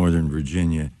Richmond, Northern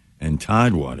Virginia, and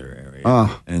Tidewater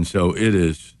area. And so it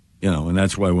is, and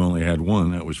that's why we only had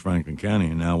one. That was Franklin County,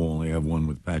 and now we'll only have one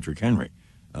with Patrick Henry.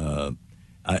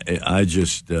 I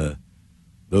just,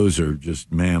 those are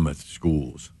just mammoth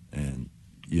schools. And,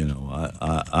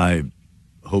 I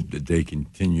hope that they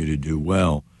continue to do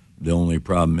well. The only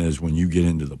problem is when you get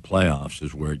into the playoffs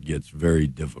is where it gets very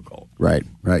difficult. Right.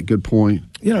 Good point.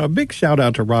 A big shout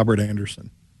out to Robert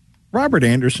Anderson. Robert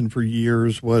Anderson for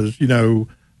years was, the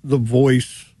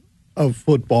voice of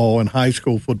football and high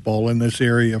school football in this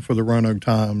area for the Roanoke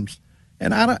Times.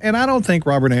 And I don't think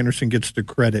Robert Anderson gets the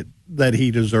credit that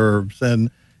he deserves. And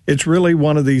it's really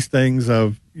one of these things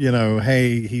of,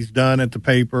 hey, he's done at the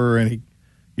paper, and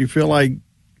you feel like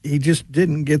he just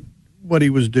didn't get what he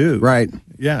was due. Right.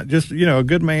 Yeah, just, a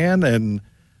good man, and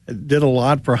did a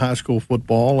lot for high school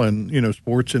football and,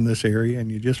 sports in this area.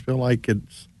 And you just feel like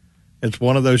it's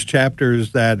one of those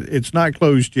chapters that it's not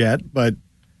closed yet, but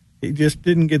he just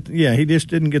didn't get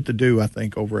the due, I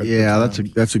think, over at the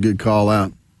Times. That's a good call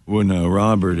out. Well, no,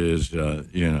 Robert is, a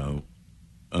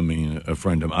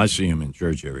friend of mine. I see him in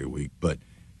church every week, but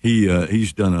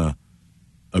he's done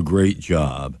a great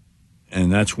job. And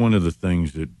that's one of the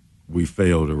things that we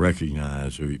fail to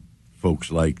recognize, or folks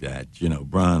like that.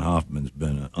 Brian Hoffman's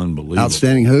been unbelievable.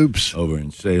 Outstanding hoops. Over in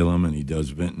Salem, and he does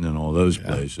Vinton and all those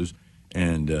places.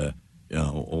 And,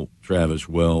 old Travis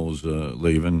Wells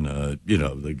leaving,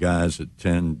 the guys at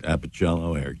 10,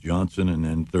 Apichello, Eric Johnson, and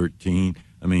then 13.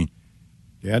 I mean,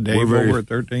 Dave over at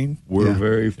 13. We're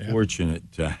very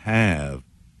fortunate to have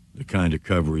the kind of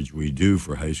coverage we do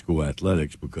for high school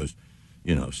athletics because,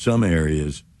 some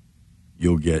areas –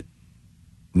 you'll get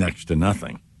next to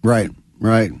nothing. Right.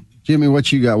 Jimmy,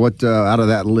 what you got? What out of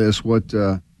that list? What?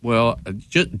 Well,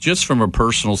 just from a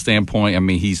personal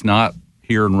standpoint, he's not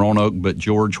here in Roanoke, but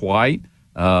George White.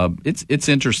 It's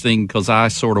interesting because I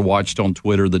sort of watched on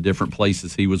Twitter the different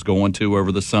places he was going to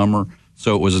over the summer.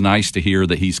 So it was nice to hear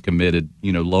that he's committed,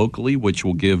 locally, which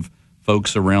will give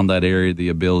folks around that area the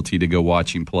ability to go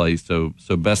watch him play. So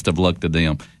best of luck to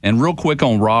them. And real quick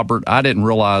on Robert, I didn't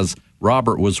realize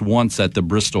Robert was once at the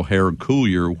Bristol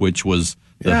Herald-Courier, which was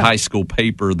the high school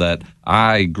paper that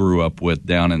I grew up with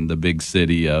down in the big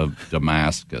city of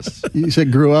Damascus. You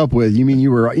said grew up with. You mean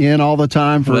you were in all the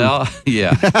time? Well,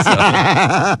 yeah.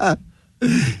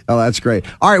 Oh, that's great.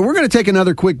 All right, we're going to take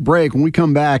another quick break. When we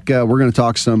come back, we're going to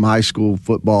talk some high school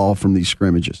football from these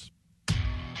scrimmages.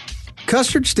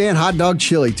 Custard Stand Hot Dog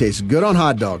Chili tastes good on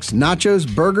hot dogs,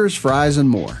 nachos, burgers, fries, and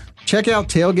more. Check out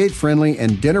tailgate-friendly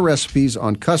and dinner recipes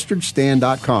on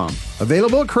custardstand.com.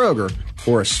 Available at Kroger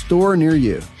or a store near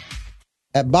you.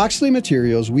 At Boxley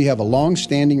Materials, we have a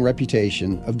long-standing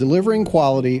reputation of delivering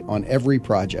quality on every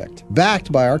project,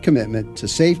 backed by our commitment to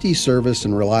safety, service,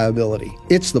 and reliability.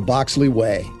 It's the Boxley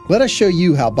way. Let us show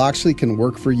you how Boxley can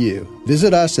work for you.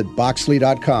 Visit us at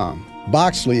boxley.com.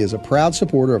 Boxley is a proud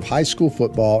supporter of high school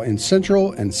football in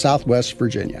Central and Southwest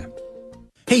Virginia.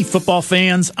 Hey, football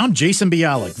fans, I'm Jason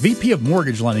Bialik, VP of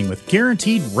Mortgage Lending with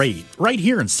Guaranteed Rate, right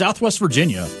here in Southwest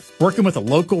Virginia. Working with a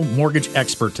local mortgage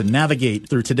expert to navigate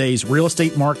through today's real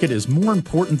estate market is more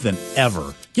important than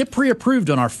ever. Get pre-approved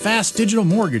on our fast digital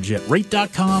mortgage at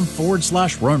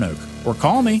rate.com/Roanoke or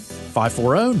call me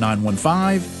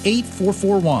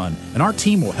 540-915-8441 and our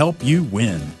team will help you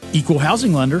win. Equal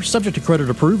housing lender, subject to credit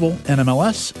approval,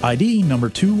 NMLS ID number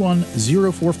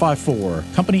 210454,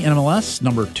 company NMLS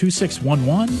number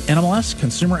 2611,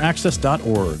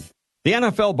 NMLSconsumeraccess.org. The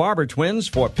NFL Barber twins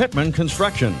for Pittman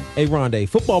Construction. Hey, Rondé,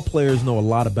 football players know a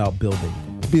lot about building.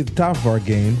 To be at the top of our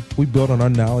game, we build on our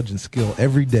knowledge and skill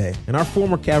every day. And our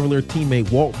former Cavalier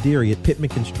teammate Walt Deary at Pittman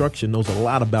Construction knows a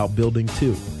lot about building,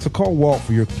 too. So call Walt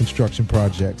for your construction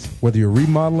projects, whether you're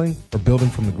remodeling or building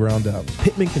from the ground up.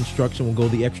 Pittman Construction will go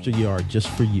the extra yard just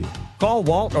for you. Call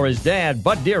Walt or his dad,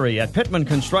 Bud Deary, at Pittman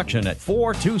Construction at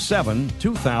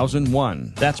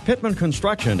 427-2001. That's Pittman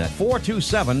Construction at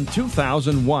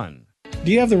 427-2001.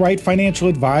 Do you have the right financial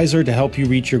advisor to help you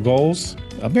reach your goals?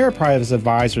 Ameriprise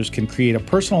Advisors can create a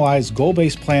personalized,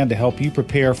 goal-based plan to help you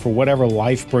prepare for whatever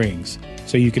life brings,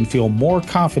 so you can feel more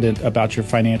confident about your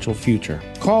financial future.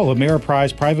 Call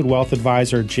Ameriprise Private Wealth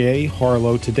Advisor Jay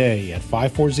Harlow today at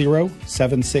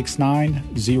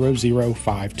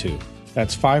 540-769-0052.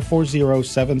 That's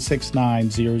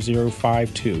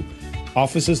 540-769-0052.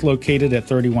 Office is located at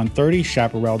 3130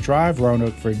 Chaparral Drive,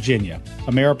 Roanoke, Virginia.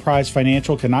 Ameriprise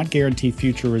Financial cannot guarantee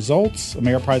future results.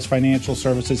 Ameriprise Financial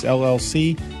Services,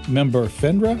 LLC, member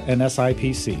FINRA and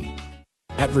SIPC.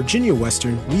 At Virginia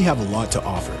Western, we have a lot to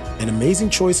offer. An amazing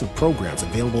choice of programs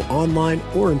available online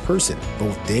or in person,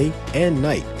 both day and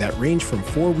night, that range from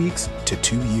 4 weeks to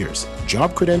 2 years.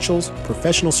 Job credentials,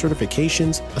 professional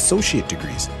certifications, associate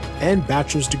degrees, and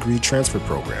bachelor's degree transfer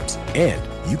programs. And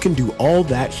you can do all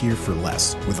that here for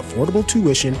less, with affordable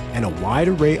tuition and a wide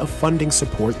array of funding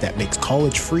support that makes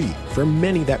college free for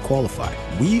many that qualify.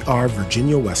 We are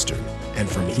Virginia Western, and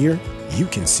from here, you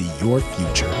can see your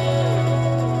future.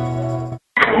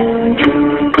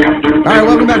 All right,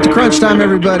 welcome back to Crunch Time,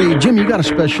 everybody. Jim, you got a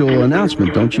special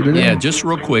announcement, don't you, today? Yeah, just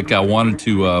real quick, I wanted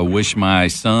to wish my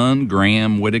son,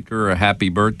 Graham Whittaker, a happy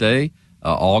birthday.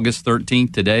 August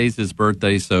 13th, today's his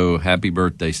birthday, so happy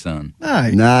birthday, son.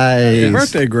 Nice. Happy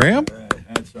birthday, Graham.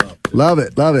 Love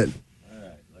it, love it.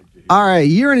 All right,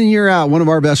 year in and year out, one of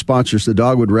our best sponsors, the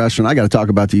Dogwood Restaurant. I got to talk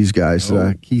about these guys,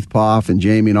 Keith Poff and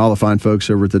Jamie and all the fine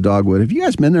folks over at the Dogwood. Have you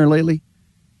guys been there lately?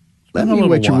 Let me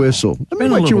wet your whistle. Let me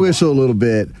wet your whistle a little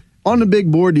bit. On the big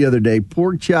board the other day,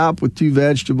 pork chop with 2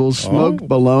 vegetables, smoked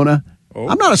bologna.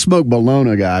 I'm not a smoked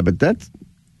bologna guy, but that's...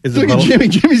 Look at Jimmy.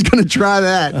 Jimmy's going to try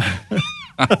that.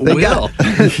 They got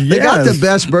the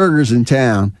best burgers in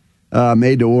town,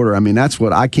 made to order. I mean, that's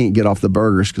what I can't get off the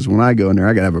burgers, because when I go in there,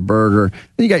 I got to have a burger.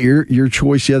 Then you got your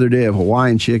choice the other day of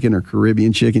Hawaiian chicken or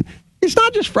Caribbean chicken. It's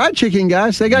not just fried chicken,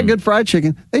 guys. They got good fried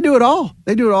chicken. They do it all.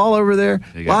 They do it all over there.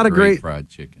 They got a lot of great fried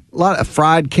chicken. A lot of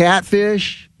fried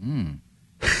catfish. A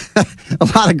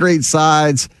lot of great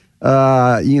sides.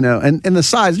 And the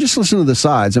sides, just listen to the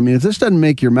sides. I mean, if this doesn't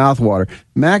make your mouth water,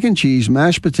 mac and cheese,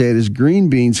 mashed potatoes, green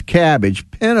beans, cabbage,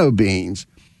 pinto beans,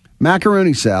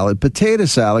 macaroni salad, potato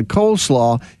salad,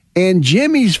 coleslaw, and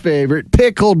Jimmy's favorite,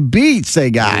 pickled beets they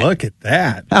got. Look at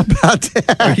that. How about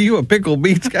that? Are you a pickled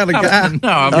beets kind of guy? No,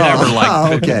 I've never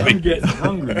liked pickled I'm getting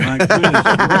hungry, my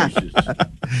goodness gracious.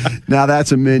 Now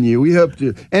that's a menu. We hope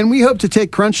to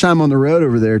take Crunch Time on the road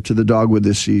over there to the Dogwood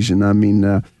this season. I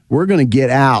mean, we're going to get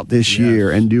out this year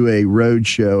and do a road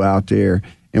show out there,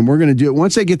 and we're going to do it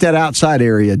once they get that outside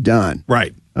area done.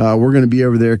 Right. We're going to be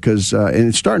over there because and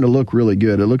it's starting to look really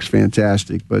good. It looks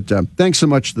fantastic. But thanks so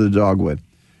much to the Dogwood.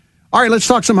 All right, let's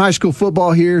talk some high school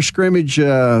football here. Scrimmage,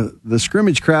 the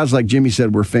scrimmage crowds, like Jimmy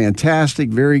said, were fantastic,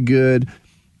 very good.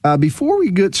 Before we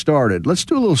get started, let's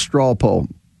do a little straw poll.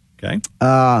 Okay.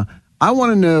 I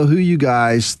want to know who you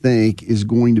guys think is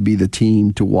going to be the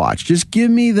team to watch. Just give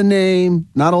me the name,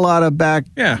 not a lot of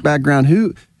background.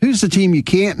 Who's the team you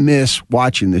can't miss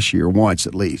watching this year once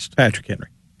at least? Patrick Henry.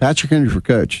 Patrick Henry for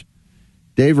coach.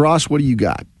 Dave Ross, what do you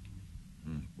got?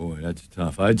 Boy, that's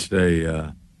tough. I'd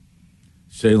say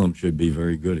Salem should be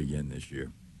very good again this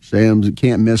year. Salem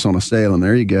can't miss on a Salem.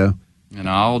 There you go. And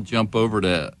I'll jump over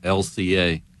to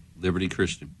LCA, Liberty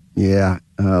Christian. Yeah,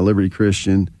 Liberty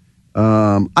Christian.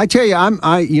 I tell you,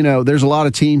 there's a lot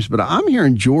of teams, but I'm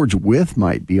hearing George Wythe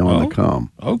might be on the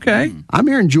come. Okay. I'm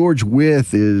hearing George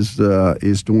Wythe is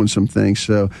doing some things,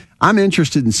 so I'm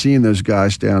interested in seeing those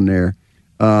guys down there.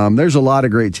 There's a lot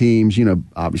of great teams.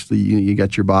 Obviously, you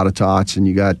got your Botetots, and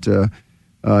you got your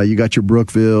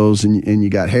Brookvilles, and you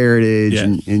got Heritage,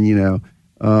 yes. and you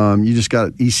just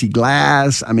got EC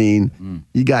Glass. I mean,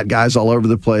 you got guys all over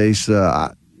the place.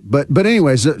 But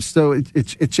anyways, so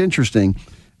it's interesting.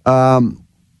 So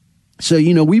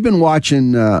we've been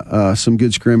watching some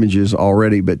good scrimmages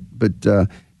already, but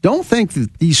don't think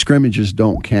that these scrimmages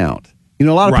don't count. A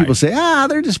lot of people say,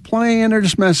 they're just playing, they're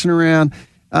just messing around.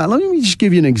 Let me just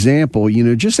give you an example.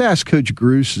 Just ask Coach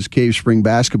Gruce's Cave Spring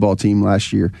basketball team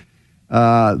last year.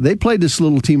 They played this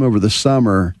little team over the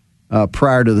summer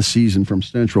prior to the season from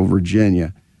Central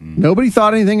Virginia. Nobody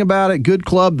thought anything about it. Good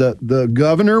club. The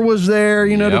governor was there,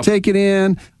 to take it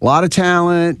in. A lot of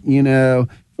talent,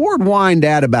 Ford whined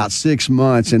at about 6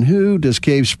 months, and who does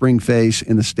Cave Spring face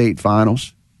in the state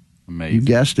finals? Amazing. You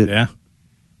guessed it. Yeah.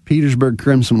 Petersburg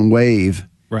Crimson Wave.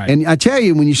 Right. And I tell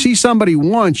you, when you see somebody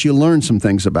once, you learn some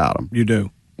things about them. You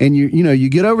do. And you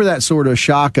get over that sort of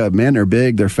shock of, man, they're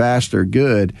big, they're fast, they're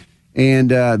good. And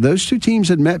those two teams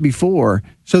had met before.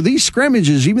 So these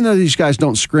scrimmages, even though these guys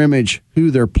don't scrimmage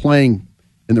who they're playing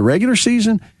in the regular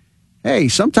season, hey,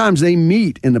 sometimes they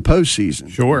meet in the postseason.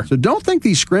 Sure. So don't think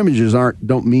these scrimmages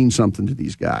don't mean something to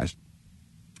these guys.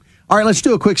 All right, let's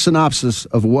do a quick synopsis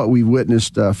of what we've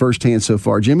witnessed firsthand so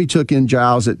far. Jimmy took in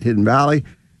Giles at Hidden Valley.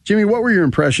 Jimmy, what were your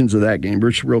impressions of that game,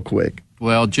 Rich, real quick?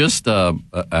 Well, just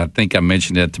I think I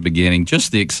mentioned it at the beginning,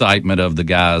 just the excitement of the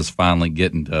guys finally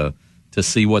getting to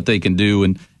see what they can do.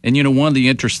 And one of the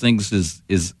interesting things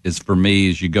is for me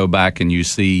is you go back and you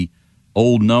see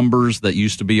old numbers that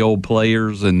used to be old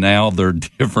players, and now they're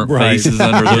different faces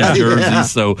under those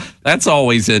jerseys. So that's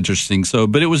always interesting.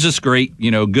 But it was just great,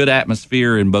 good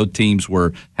atmosphere, and both teams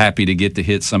were happy to get to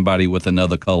hit somebody with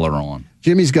another color on.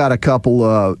 Jimmy's got a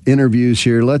couple interviews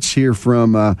here. Let's hear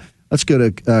from let's go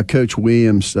to Coach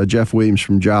Williams, Jeff Williams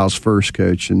from Giles First,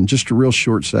 Coach, and just a real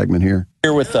short segment here.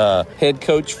 Here with head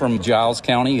coach from Giles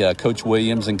County, Coach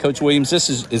Williams. And Coach Williams,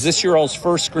 is this your all's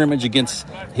first scrimmage against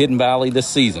Hidden Valley this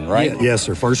season, right? Yes,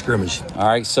 sir, first scrimmage. All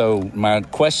right, so my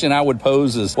question I would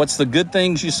pose is, what's the good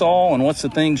things you saw, and what's the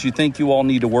things you think you all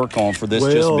need to work on for this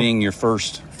just being your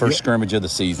first scrimmage of the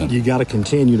season? You got to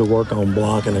continue to work on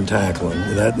blocking and tackling.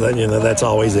 That's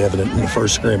always evident in the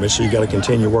first scrimmage. So you got to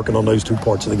continue working on those two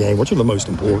parts of the game, which are the most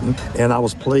important. And I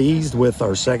was pleased with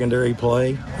our secondary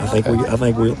play. I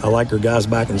like our guys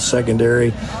back in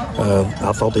secondary.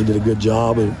 I thought they did a good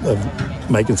job of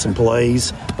making some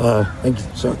plays. Thank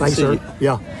you, sir.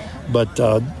 Yeah. But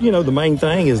the main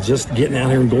thing is just getting out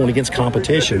here and going against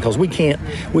competition, because we can't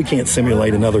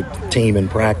simulate another team in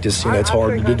practice. It's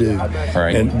hard to do.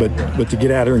 Right. But to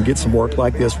get out here and get some work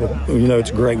like this,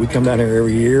 it's great. We come down here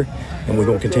every year, and we're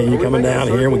going to continue coming down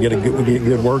here. And we get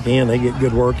good work in. They get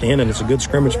good work in, and it's a good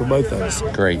scrimmage for both of us.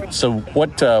 Great. So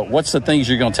what's the things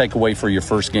you're going to take away for your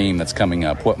first game that's coming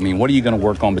up? What are you going to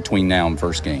work on between now and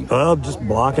first game? Just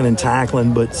blocking and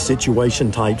tackling, but situation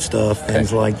type stuff,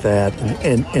 things like that,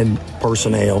 and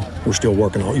personnel. We're still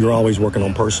working on. You're always working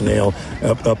on personnel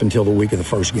up until the week of the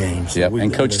first game. So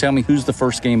and Coach, tell me, who's the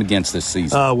first game against this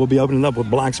season? We'll be opening up with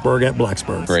Blacksburg at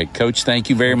Blacksburg. Great, Coach. Thank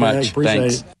you very much.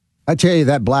 Thanks. It. I tell you,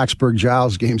 that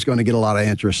Blacksburg-Giles game is going to get a lot of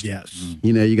interest. Yes.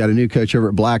 You got a new coach over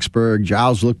at Blacksburg.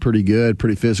 Giles looked pretty good,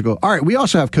 pretty physical. All right, we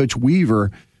also have Coach Weaver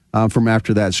from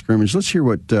after that scrimmage. Let's hear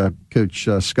what Coach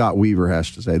Scott Weaver has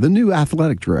to say, the new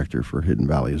athletic director for Hidden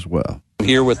Valley as well. I'm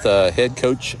here with head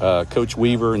coach, Coach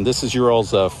Weaver, and this is your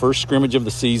all's first scrimmage of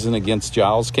the season against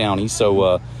Giles County.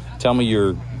 So tell me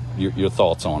your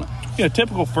thoughts on it.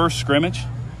 Typical first scrimmage.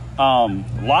 A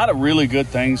lot of really good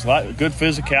things, good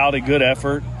physicality, good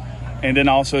effort, and then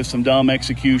also some dumb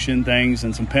execution things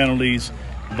and some penalties.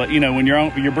 But when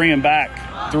you're bringing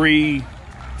back three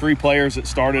players that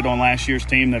started on last year's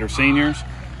team that are seniors,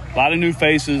 a lot of new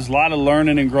faces, a lot of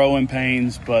learning and growing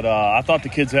pains. But I thought the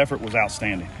kids' effort was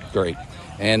outstanding. Great.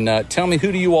 And tell me,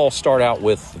 who do you all start out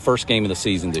with the first game of the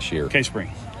season this year? Cave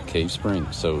Spring. Cave Spring.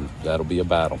 So that'll be a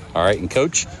battle. All right. And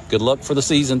Coach, good luck for the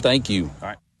season. Thank you. All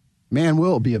right. Man,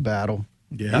 will it be a battle.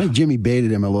 Yeah. I think Jimmy baited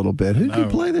him a little bit. Who did you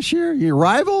play this year? Your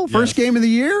rival? Yes. First game of the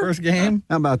year? First game.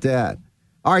 How about that?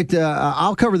 All right,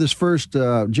 I'll cover this first.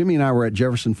 Jimmy and I were at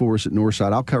Jefferson Forest at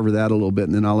Northside. I'll cover that a little bit,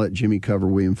 and then I'll let Jimmy cover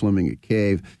William Fleming at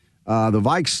Cave. The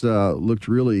Vikes looked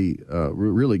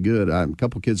really good. A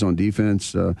couple kids on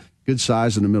defense, good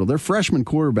size in the middle. Their freshman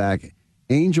quarterback,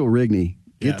 Angel Rigney,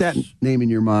 get that name in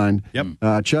your mind.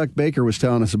 Yep. Chuck Baker was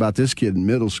telling us about this kid in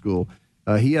middle school.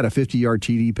 He had a 50-yard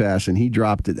TD pass, and he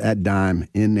dropped it at dime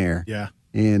in there. Yeah.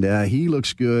 And he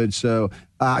looks good. So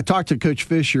I talked to Coach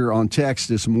Fisher on text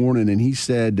this morning, and he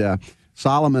said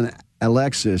Solomon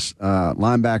Alexis,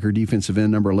 linebacker, defensive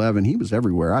end, number 11, he was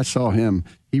everywhere. I saw him.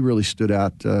 He really stood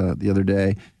out the other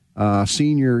day.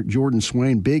 Senior Jordan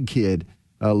Swain, big kid,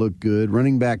 looked good.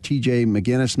 Running back TJ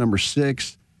McGinnis, number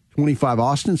 6. 25,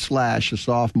 Austin Slash, a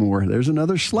sophomore. There's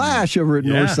another Slash over at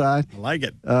Northside. I like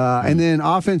it. And then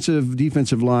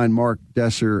defensive line, Mark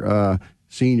Desser,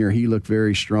 senior. He looked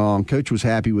very strong. Coach was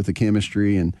happy with the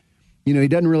chemistry. And,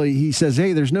 he says,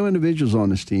 hey, there's no individuals on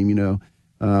this team,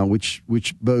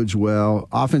 which bodes well.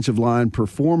 Offensive line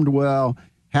performed well.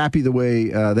 Happy the way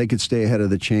they could stay ahead of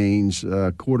the chains.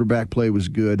 Quarterback play was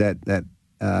good. That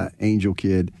Angel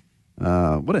kid.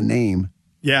 What a name.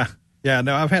 Yeah. Yeah,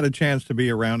 no, I've had a chance to be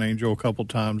around Angel a couple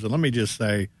times, and let me just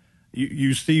say,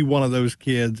 you see one of those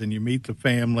kids and you meet the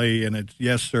family, and it's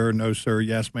yes, sir, no, sir,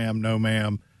 yes, ma'am, no,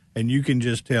 ma'am, and you can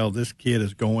just tell this kid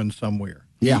is going somewhere.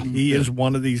 Yeah. He is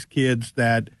one of these kids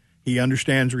that he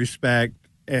understands respect,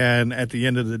 and at the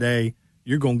end of the day,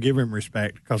 you're going to give him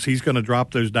respect because he's going to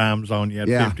drop those dimes on you at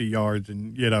 50 yards,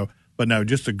 and but no,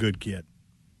 just a good kid.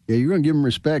 Yeah, you're going to give him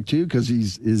respect, too, because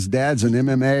his dad's an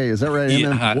MMA. Is that right?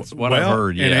 Yeah, that's what I've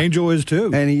heard, yeah. And Angel is,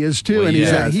 too. And he is, too. Well, and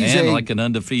he's like an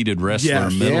undefeated wrestler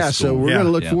in middle school. So we're going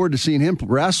to look forward to seeing him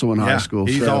wrestle in high school.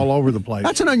 He's all over the place.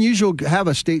 That's an unusual have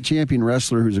a state champion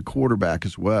wrestler who's a quarterback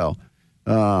as well.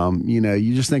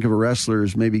 You just think of a wrestler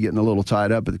as maybe getting a little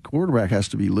tied up, but the quarterback has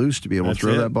to be loose to be able to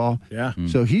throw that ball. Yeah.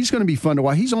 So he's going to be fun to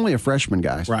watch. He's only a freshman,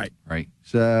 guys. Right.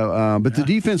 So, but the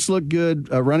defense looked good.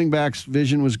 Running back's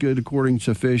vision was good, according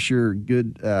to Fisher.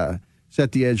 Good,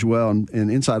 set the edge well, and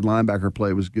inside linebacker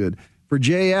play was good. For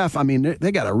JF, I mean,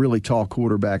 they got a really tall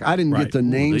quarterback. I didn't get the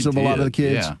names of a lot of the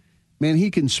kids. Yeah. Man,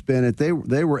 he can spin it. They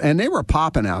were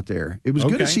popping out there. It was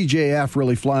good to see JF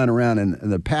really flying around, and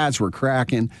the pads were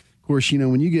cracking. Of course,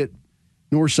 when you get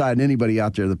Northside and anybody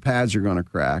out there, the pads are going to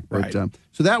crack. But,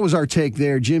 so that was our take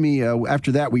there. Jimmy,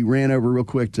 after that, we ran over real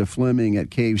quick to Fleming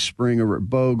at Cave Spring over at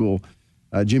Bogle.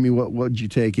 Jimmy, what did you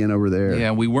take in over there?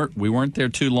 Yeah, we weren't there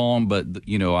too long, but,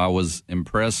 I was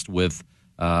impressed with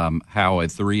how a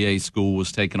 3A school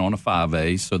was taking on a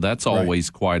 5A, so that's always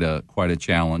quite a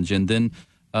challenge. And then,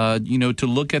 to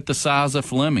look at the size of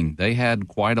Fleming, they had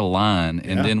quite a line.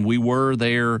 And then we were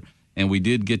there, and we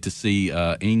did get to see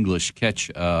English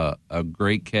catch a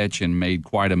great catch and made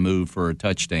quite a move for a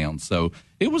touchdown. So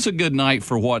it was a good night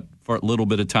for a little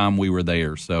bit of time we were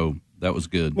there. So that was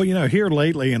good. Well, here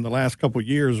lately in the last couple of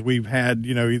years, we've had,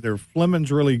 either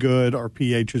Fleming's really good or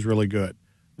PH is really good.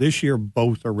 This year,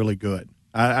 both are really good.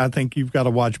 I think you've got to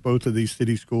watch both of these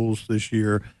city schools this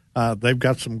year. They've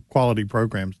got some quality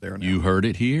programs there now. You heard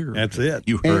it here. That's it.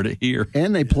 You heard it here.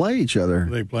 And they play each other.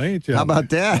 How about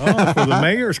that? For the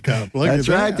Mayor's Cup. That's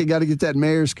right. They got to get that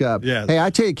Mayor's Cup. Yes. Hey, I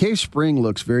tell you, Cave Spring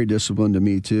looks very disciplined to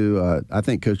me, too. I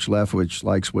think Coach Leftwich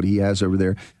likes what he has over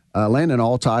there. Landon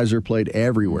Altizer played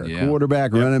everywhere. Yeah.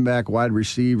 Quarterback, running back, wide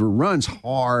receiver, runs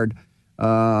hard.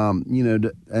 And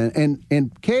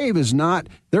Cave is not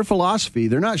their philosophy.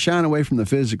 They're not shying away from the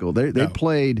physical. They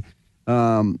played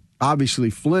obviously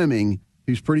Fleming,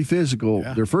 who's pretty physical.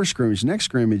 Their first scrimmage. Next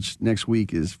scrimmage next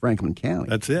week is Franklin County.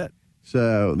 That's it.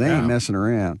 So they ain't messing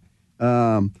around.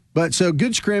 But so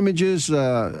good scrimmages.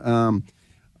 I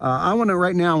want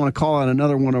to call out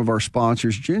another one of our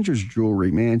sponsors, Ginger's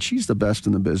Jewelry. Man, she's the best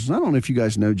in the business. I don't know if you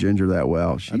guys know Ginger that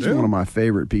well. She's one of my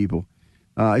favorite people.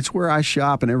 It's where I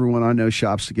shop, and everyone I know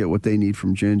shops to get what they need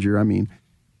from Ginger. I mean,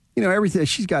 everything.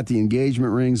 She's got the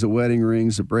engagement rings, the wedding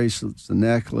rings, the bracelets, the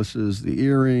necklaces, the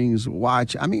earrings, the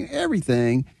watch. I mean,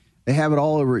 everything. They have it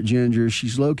all over at Ginger.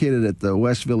 She's located at the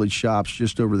West Village Shops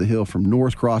just over the hill from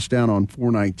North Cross down on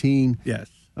 419.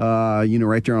 Yes.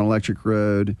 Right there on Electric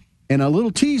Road. And a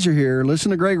little teaser here.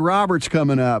 Listen to Greg Roberts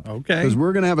coming up. Okay. Because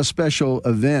we're going to have a special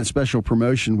event, special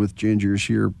promotion with Gingers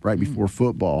here right before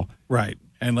football. Right.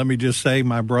 And let me just say,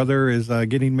 my brother is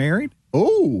getting married.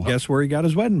 Oh. Guess where he got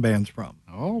his wedding bands from?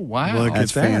 Oh, wow.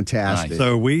 That's fantastic.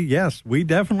 So we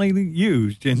definitely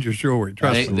use Ginger's Jewelry.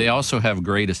 Trust me. They also have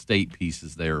great estate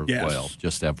pieces there as well,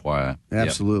 just FYI.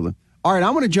 Absolutely. Yep. All right,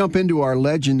 I want to jump into our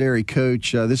legendary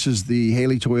coach. This is the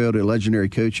Haley Toyota legendary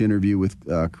coach interview with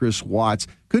Chris Watts.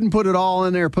 Couldn't put it all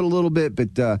in there, put a little bit,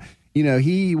 but,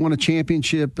 he won a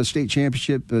state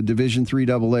championship, Division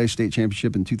III AA state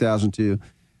championship in 2002.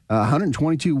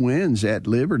 122 wins at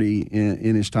Liberty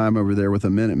in his time over there with the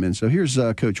Minutemen. So here's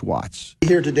Coach Watts.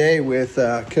 Here today with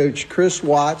Coach Chris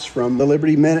Watts from the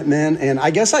Liberty Minutemen, and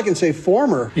I guess I can say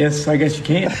former. Yes, I guess you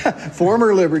can.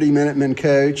 Former Liberty Minutemen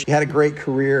coach. You had a great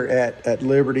career at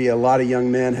Liberty. A lot of young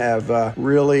men have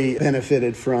really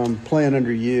benefited from playing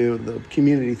under you. The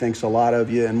community thinks a lot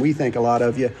of you, and we think a lot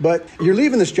of you. But you're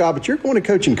leaving this job, but you're going to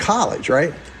coach in college,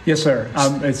 right? Yes, sir.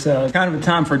 It's kind of a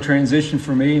time for a transition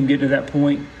for me and get to that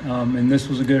point, and this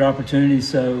was a good opportunity.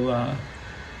 So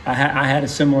I had a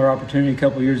similar opportunity a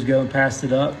couple of years ago and passed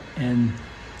it up, and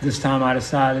this time I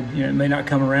decided it may not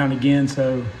come around again,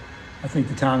 so I think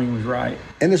the timing was right.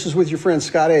 And this is with your friend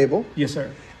Scott Abel? Yes, sir.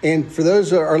 And for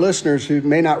those our listeners who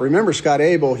may not remember Scott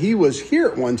Abel, he was here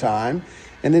at one time,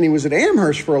 and then he was at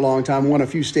Amherst for a long time, won a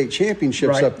few state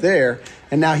championships up there,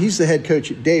 and now he's the head coach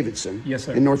at Davidson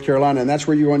in North Carolina, and that's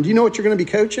where you're going. Do you know what you're going to be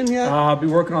coaching yet? I'll be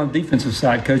working on the defensive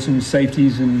side, coaching the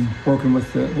safeties and working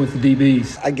with the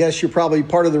DBs. I guess you're probably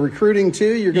part of the recruiting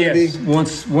too? You're going to be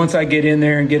once I get in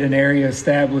there and get an area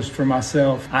established for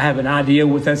myself. I have an idea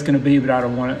what that's going to be, but I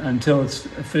don't want it until it's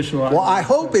official. Well, I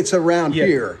hope it's around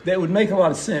here. That would make a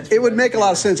lot of sense. It would make a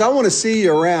lot of sense. I want to see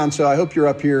you around, so I hope you're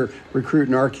up here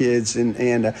recruiting our kids.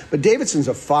 But Davidson's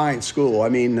a fine school. I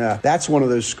mean, that's one of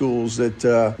those schools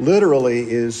that literally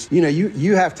is,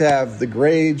 you have to have the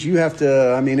grades. You have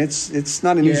to, I mean, it's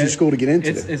not an easy school to get into.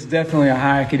 It's definitely a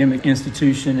high academic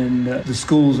institution, and the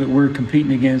schools that we're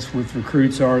competing against with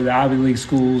recruits are the Ivy League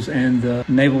schools and the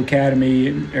Naval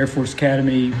Academy, Air Force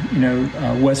Academy,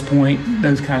 West Point,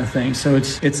 those kind of things. So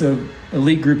it's a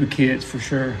elite group of kids for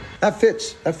sure. That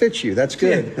fits you. That's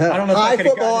good. Yeah, I don't know if high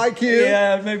football IQ.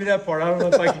 Yeah, maybe that part. I don't know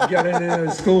if I could get into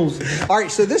those schools. All right,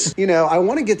 so this, I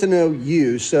want to get to know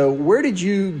you. So where did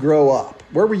you grow up?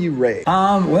 Where were you raised?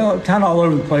 Well, kind of all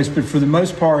over the place, but for the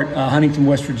most part, Huntington,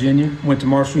 West Virginia. Went to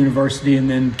Marshall University and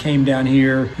then came down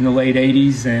here in the late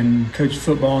 80s and coached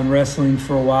football and wrestling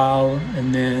for a while.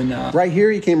 And then... right here,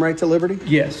 you came right to Liberty?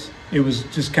 Yes. It was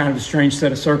just kind of a strange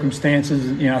set of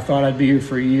circumstances. I thought I'd be here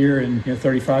for a year, and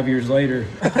 35 years later,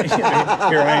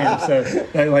 here I am. So,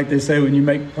 like they say, when you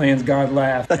make plans, God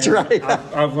laughs. That's right.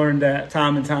 I've learned that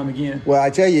time and time again. Well, I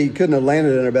tell you, you couldn't have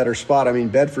landed in a better spot. I mean,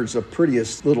 Bedford's the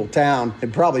prettiest little town,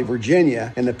 and probably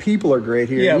Virginia, and the people are great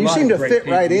here. Yeah, you seem to fit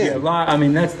people. right in. Yeah,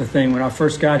 that's the thing. When I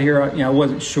first got here, I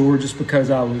wasn't sure just because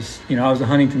I was a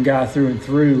Huntington guy through and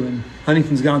through, and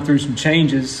Huntington's gone through some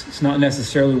changes. It's not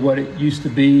necessarily what it used to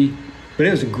be, but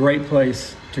it was a great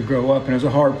place to grow up, and it was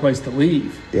a hard place to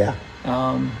leave. Yeah.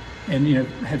 And,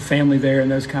 had family there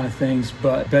and those kind of things.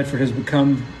 But Bedford has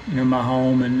become, my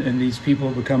home, and these people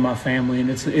have become my family, and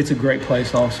it's a great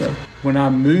place also. When I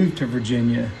moved to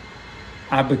Virginia,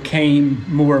 I became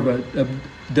more of a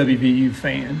WVU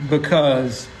fan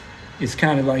because it's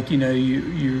kind of like,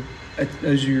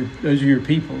 those are your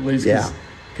people, at least. Yeah.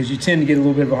 Because you tend to get a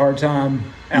little bit of a hard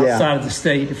time outside of the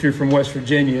state if you're from West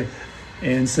Virginia.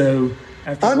 And so...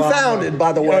 Unfounded,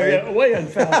 by the way. Oh, yeah, way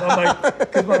unfounded. I'm like,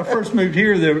 because when I first moved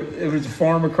here, there was a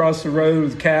farm across the road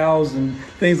with cows and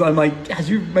things. I'm like, guys,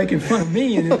 you're making fun of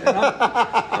me. And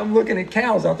I'm looking at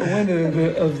cows out the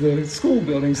window of the school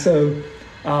building. So,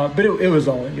 but it was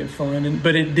all in good fun.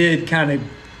 But it did kind of,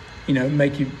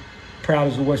 make you proud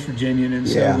as a West Virginian. And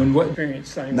so when what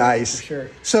experience, nice. For sure.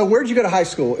 So where'd you go to high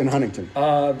school in Huntington?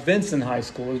 Vincent High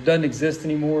School. It doesn't exist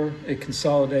anymore. It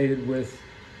consolidated with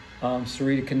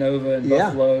Sarita Canova and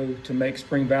Buffalo to make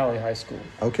Spring Valley High School.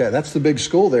 Okay, that's the big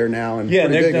school there now. And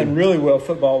they've done really well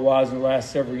football-wise in the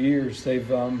last several years. They've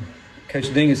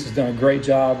Coach Dingus has done a great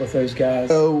job with those guys.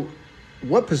 So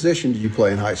what position did you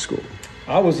play in high school?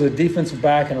 I was a defensive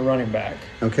back and a running back.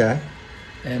 Okay.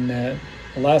 And the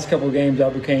last couple of games I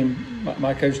became –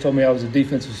 my coach told me I was a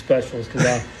defensive specialist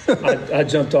because I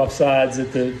jumped off sides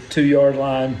at the 2-yard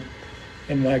line.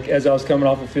 And as I was coming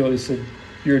off the field, he said,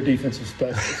 "You're a defensive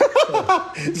specialist."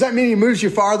 So, does that mean he moves you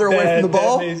farther away from the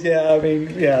ball? That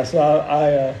means, So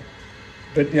I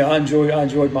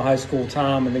enjoyed my high school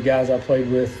time, and the guys I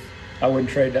played with, I wouldn't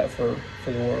trade that for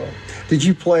the world. Did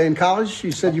you play in college?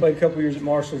 You said I played a couple years at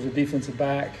Marshall as a defensive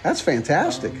back. That's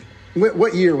fantastic.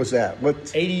 What year was that?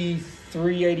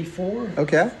 83, 84.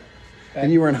 Okay.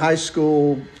 And you were in high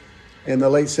school in the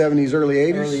late 70s, early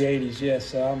 80s? Early 80s, yes.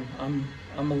 So I'm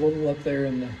a little up there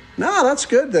in the... No, that's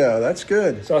good, though. That's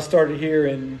good. So I started here,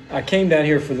 and I came down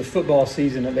here for the football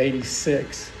season of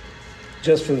 86,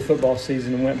 just for the football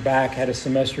season, and went back, had a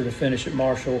semester to finish at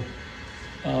Marshall.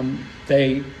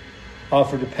 They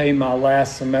offered to pay my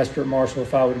last semester at Marshall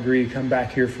if I would agree to come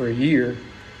back here for a year.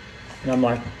 And I'm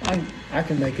like, I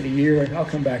can make it a year. I'll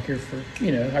come back here for,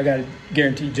 I got a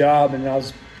guaranteed job, and I'll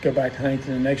go back to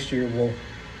Huntington the next year.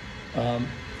 Well,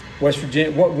 West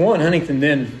Virginia, Huntington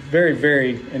then is very,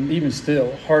 very, and even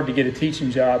still, hard to get a teaching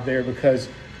job there because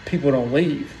people don't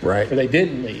leave. Right. Or they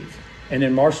didn't leave. And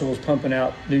then Marshall was pumping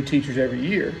out new teachers every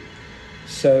year.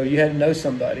 So you had to know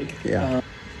somebody. Yeah.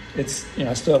 I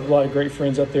still have a lot of great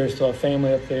friends up there. I still have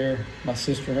family up there. My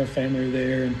sister and her family are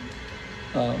there. And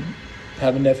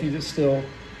have a nephew that's still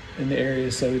in the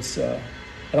area. So it's, I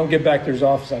don't get back there as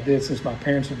often as I did since my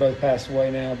parents have both passed away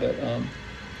now, but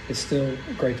it's still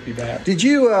great to be back. Did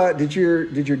your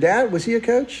dad, was he a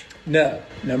coach? No,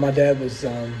 my dad was,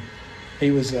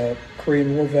 he was a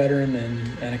Korean War veteran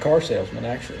and a car salesman,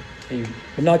 actually.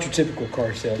 But not your typical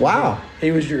car salesman. Wow.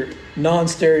 He was your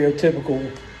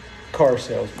non-stereotypical car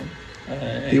salesman.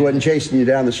 He wasn't chasing you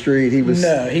down the street. He was.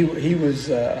 No, he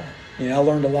was. I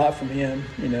learned a lot from him,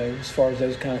 as far as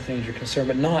those kind of things are concerned,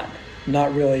 but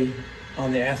not really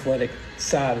on the athletic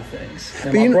side of things.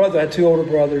 And my brother, I had 2 older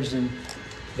brothers, and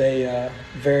they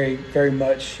very, very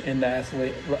much into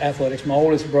athletics. My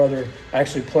oldest brother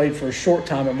actually played for a short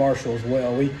time at Marshall as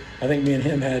well. I think me and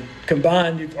him had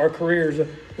combined our careers.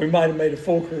 We might have made a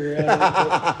full career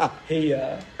out of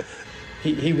it.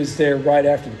 He was there right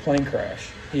after the plane crash.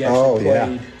 He actually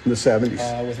played in the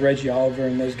 70s with Reggie Oliver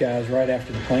and those guys right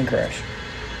after the plane crash.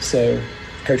 So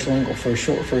Coach Lingle for a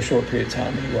short period of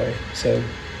time anyway. So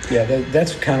yeah,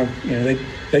 that's kind of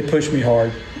they pushed me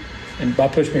hard, and by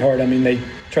push me hard I mean they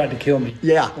tried to kill me.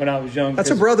 Yeah, when I was young.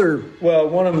 That's a brother. Well,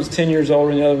 one of them was 10 years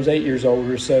older, and the other was 8 years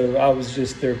older. So I was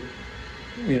just their.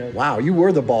 Wow, you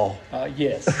were the ball.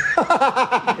 Yes.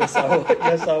 yes,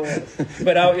 I was.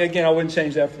 But I wouldn't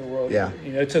change that for the world. Yeah.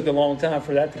 It took a long time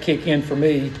for that to kick in for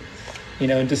me,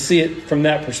 and to see it from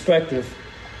that perspective.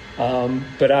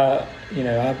 But I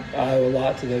owe a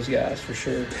lot to those guys for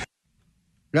sure.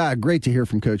 Great to hear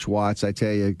from Coach Watts. I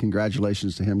tell you,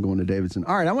 congratulations to him going to Davidson.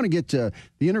 All right, I want to get to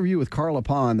the interview with Carla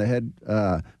Ponn, the head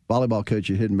volleyball coach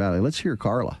at Hidden Valley. Let's hear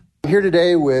Carla. I'm here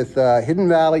today with Hidden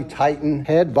Valley Titan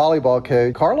head volleyball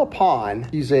coach, Carla Ponn.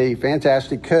 She's a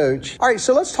fantastic coach. All right,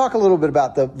 so let's talk a little bit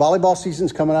about the volleyball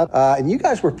season's coming up. And you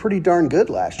guys were pretty darn good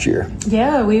last year.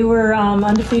 Yeah, we were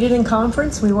undefeated in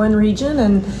conference. We won region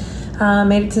and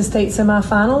made it to state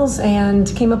semifinals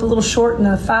and came up a little short in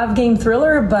a 5-game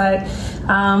thriller, but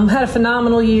had a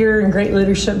phenomenal year and great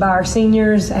leadership by our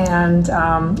seniors, and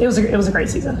it was a great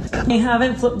season. We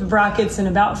haven't flipped the brackets in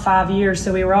about 5 years,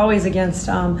 so we were always against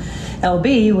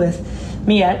LB with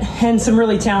Miette and some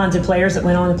really talented players that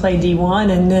went on to play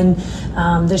D1, and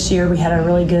then this year we had a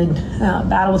really good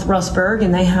battle with Russburg,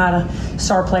 and they had a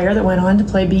star player that went on to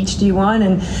play Beach D1,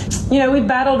 and we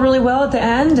battled really well at the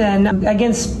end, and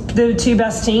against the 2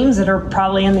 best teams that are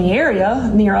probably in the area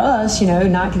near us,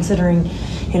 not considering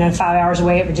 5 hours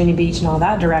away at Virginia Beach and all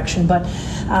that direction, but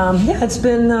it's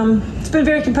been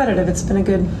very competitive. It's been a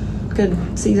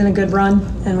good season, a good run,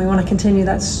 and we want to continue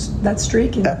that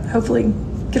streak and hopefully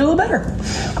get a little better.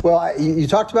 Well, you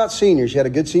talked about seniors. You had a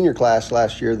good senior class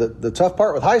last year. The tough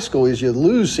part with high school is you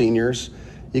lose seniors.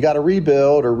 You got to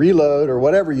rebuild or reload or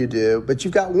whatever you do. But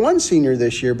you've got 1 senior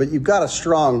this year, but you've got a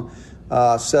strong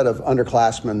set of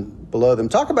underclassmen below them.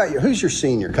 Talk about who's your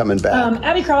senior coming back?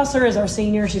 Abby Crossler is our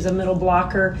senior. She's a middle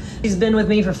blocker. She's been with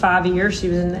me for 5 years. She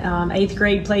was in 8th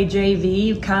grade, played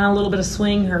JV, kind of a little bit of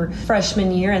swing her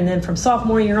freshman year, and then from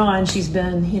sophomore year on, she's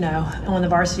been, on the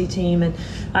varsity team, and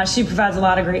she provides a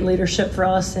lot of great leadership for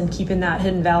us and keeping that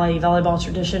Hidden Valley volleyball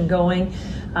tradition going.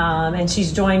 And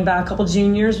she's joined by a couple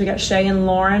juniors. We got Shay and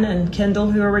Lauren and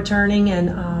Kendall who are returning,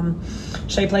 and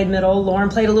Shay played middle. Lauren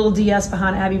played a little DS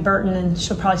behind Abby Burton, and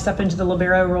she'll probably step into the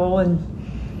libero role. And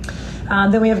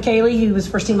then we have Kaylee, who was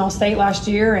first team All-State last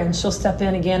year, and she'll step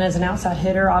in again as an outside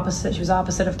hitter. She was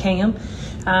opposite of Cam.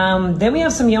 Then we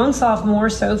have some young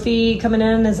sophomores. Sophie coming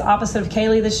in as opposite of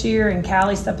Kaylee this year, and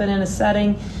Callie stepping in as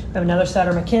setting. We have another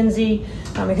setter, Mackenzie.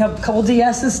 We have a couple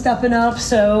DSs stepping up,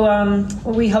 so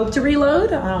we hope to reload.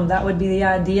 That would be the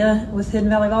idea with Hidden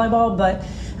Valley Volleyball, but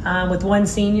with 1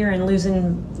 senior and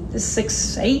losing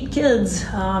 6-8 kids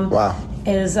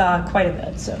is quite a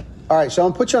bit. So. All right, so I'm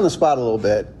going to put you on the spot a little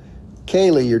bit.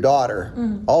 Kaylee, your daughter,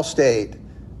 All-State.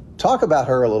 Talk about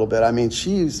her a little bit. I mean,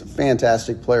 she's a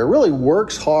fantastic player, really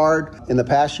works hard. In the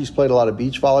past, she's played a lot of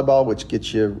beach volleyball, which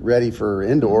gets you ready for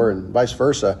indoor and vice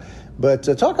versa. But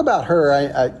talk about her.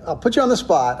 I'll put you on the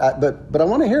spot, but I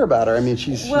want to hear about her. I mean,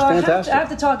 she's fantastic. I have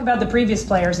to talk about the previous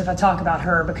players if I talk about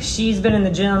her, because she's been in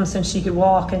the gym since she could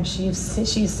walk, and she's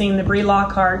seen the Bree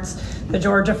Lockharts, the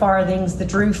Georgia Farthings, the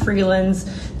Drew Freelands,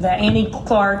 the Annie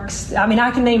Clarks. I mean,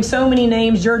 I can name so many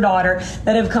names, your daughter,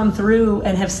 that have come through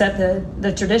and have set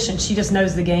the tradition. She just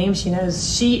knows the game. She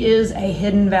knows she is a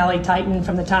Hidden Valley Titan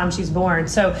from the time she's born.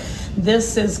 So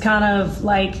this is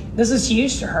this is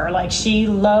huge to her. Like, she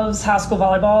loves high school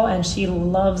volleyball, and she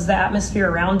loves the atmosphere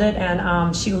around it,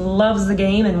 and she loves the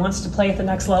game and wants to play at the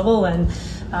next level, and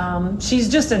she's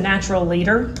just a natural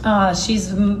leader. She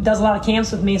does a lot of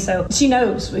camps with me, so she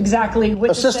knows exactly what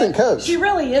assistant coach. She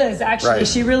really is, actually. Right.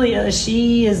 She really is.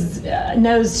 She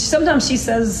knows. Sometimes she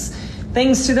says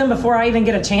things to them before I even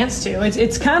get a chance to.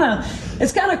 It's kind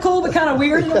of cool, but kind of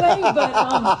weird in a way.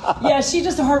 But yeah, she's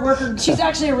just a hard worker. She's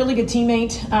actually a really good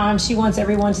teammate. She wants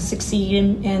everyone to succeed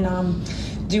and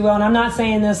do well. And I'm not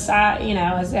saying this,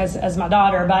 as my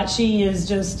daughter, but she's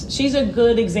a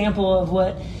good example of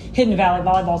what Hidden Valley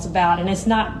Volleyball's about. And it's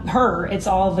not her; it's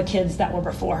all the kids that were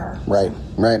before her.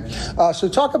 Right. So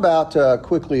talk about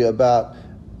quickly about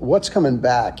what's coming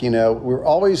back? We're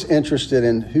always interested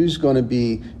in who's going to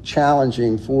be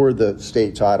challenging for the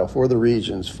state title, for the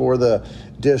regions, for the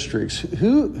districts.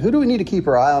 Who do we need to keep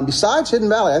our eye on besides Hidden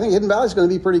Valley? I think Hidden Valley is going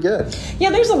to be pretty good. Yeah,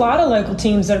 there's a lot of local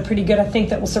teams that are pretty good. I think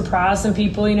that will surprise some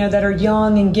people, that are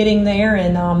young and getting there.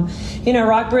 And,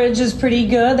 Rockbridge is pretty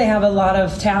good. They have a lot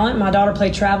of talent. My daughter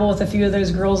played travel with a few of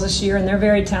those girls this year, and they're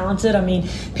very talented. I mean,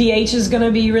 PH is going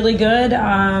to be really good,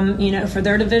 for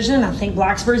their division. I think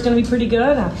Blacksburg is going to be pretty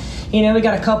good. We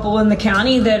got a couple in the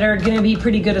county that are going to be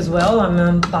pretty good as well.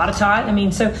 Botetourt.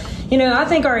 I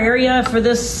think our area for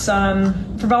this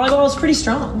for volleyball is pretty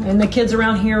strong, and the kids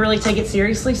around here really take it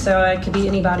seriously. So it could be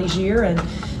anybody's year, and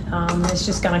it's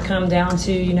just going to come down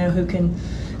to who can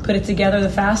put it together the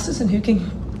fastest and who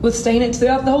can withstand it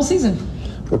throughout the whole season.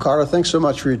 Well, Carla, thanks so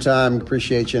much for your time.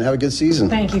 Appreciate you, and have a good season.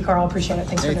 Thank you, Carl. Appreciate it.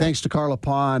 Thanks to Carla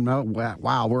Ponn. Oh,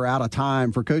 wow, we're out of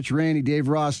time. For Coach Randy, Dave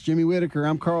Ross, Jimmy Whittaker,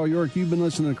 I'm Carl York. You've been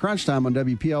listening to Crunch Time on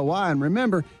WPLY, and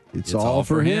remember, it's all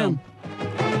for him.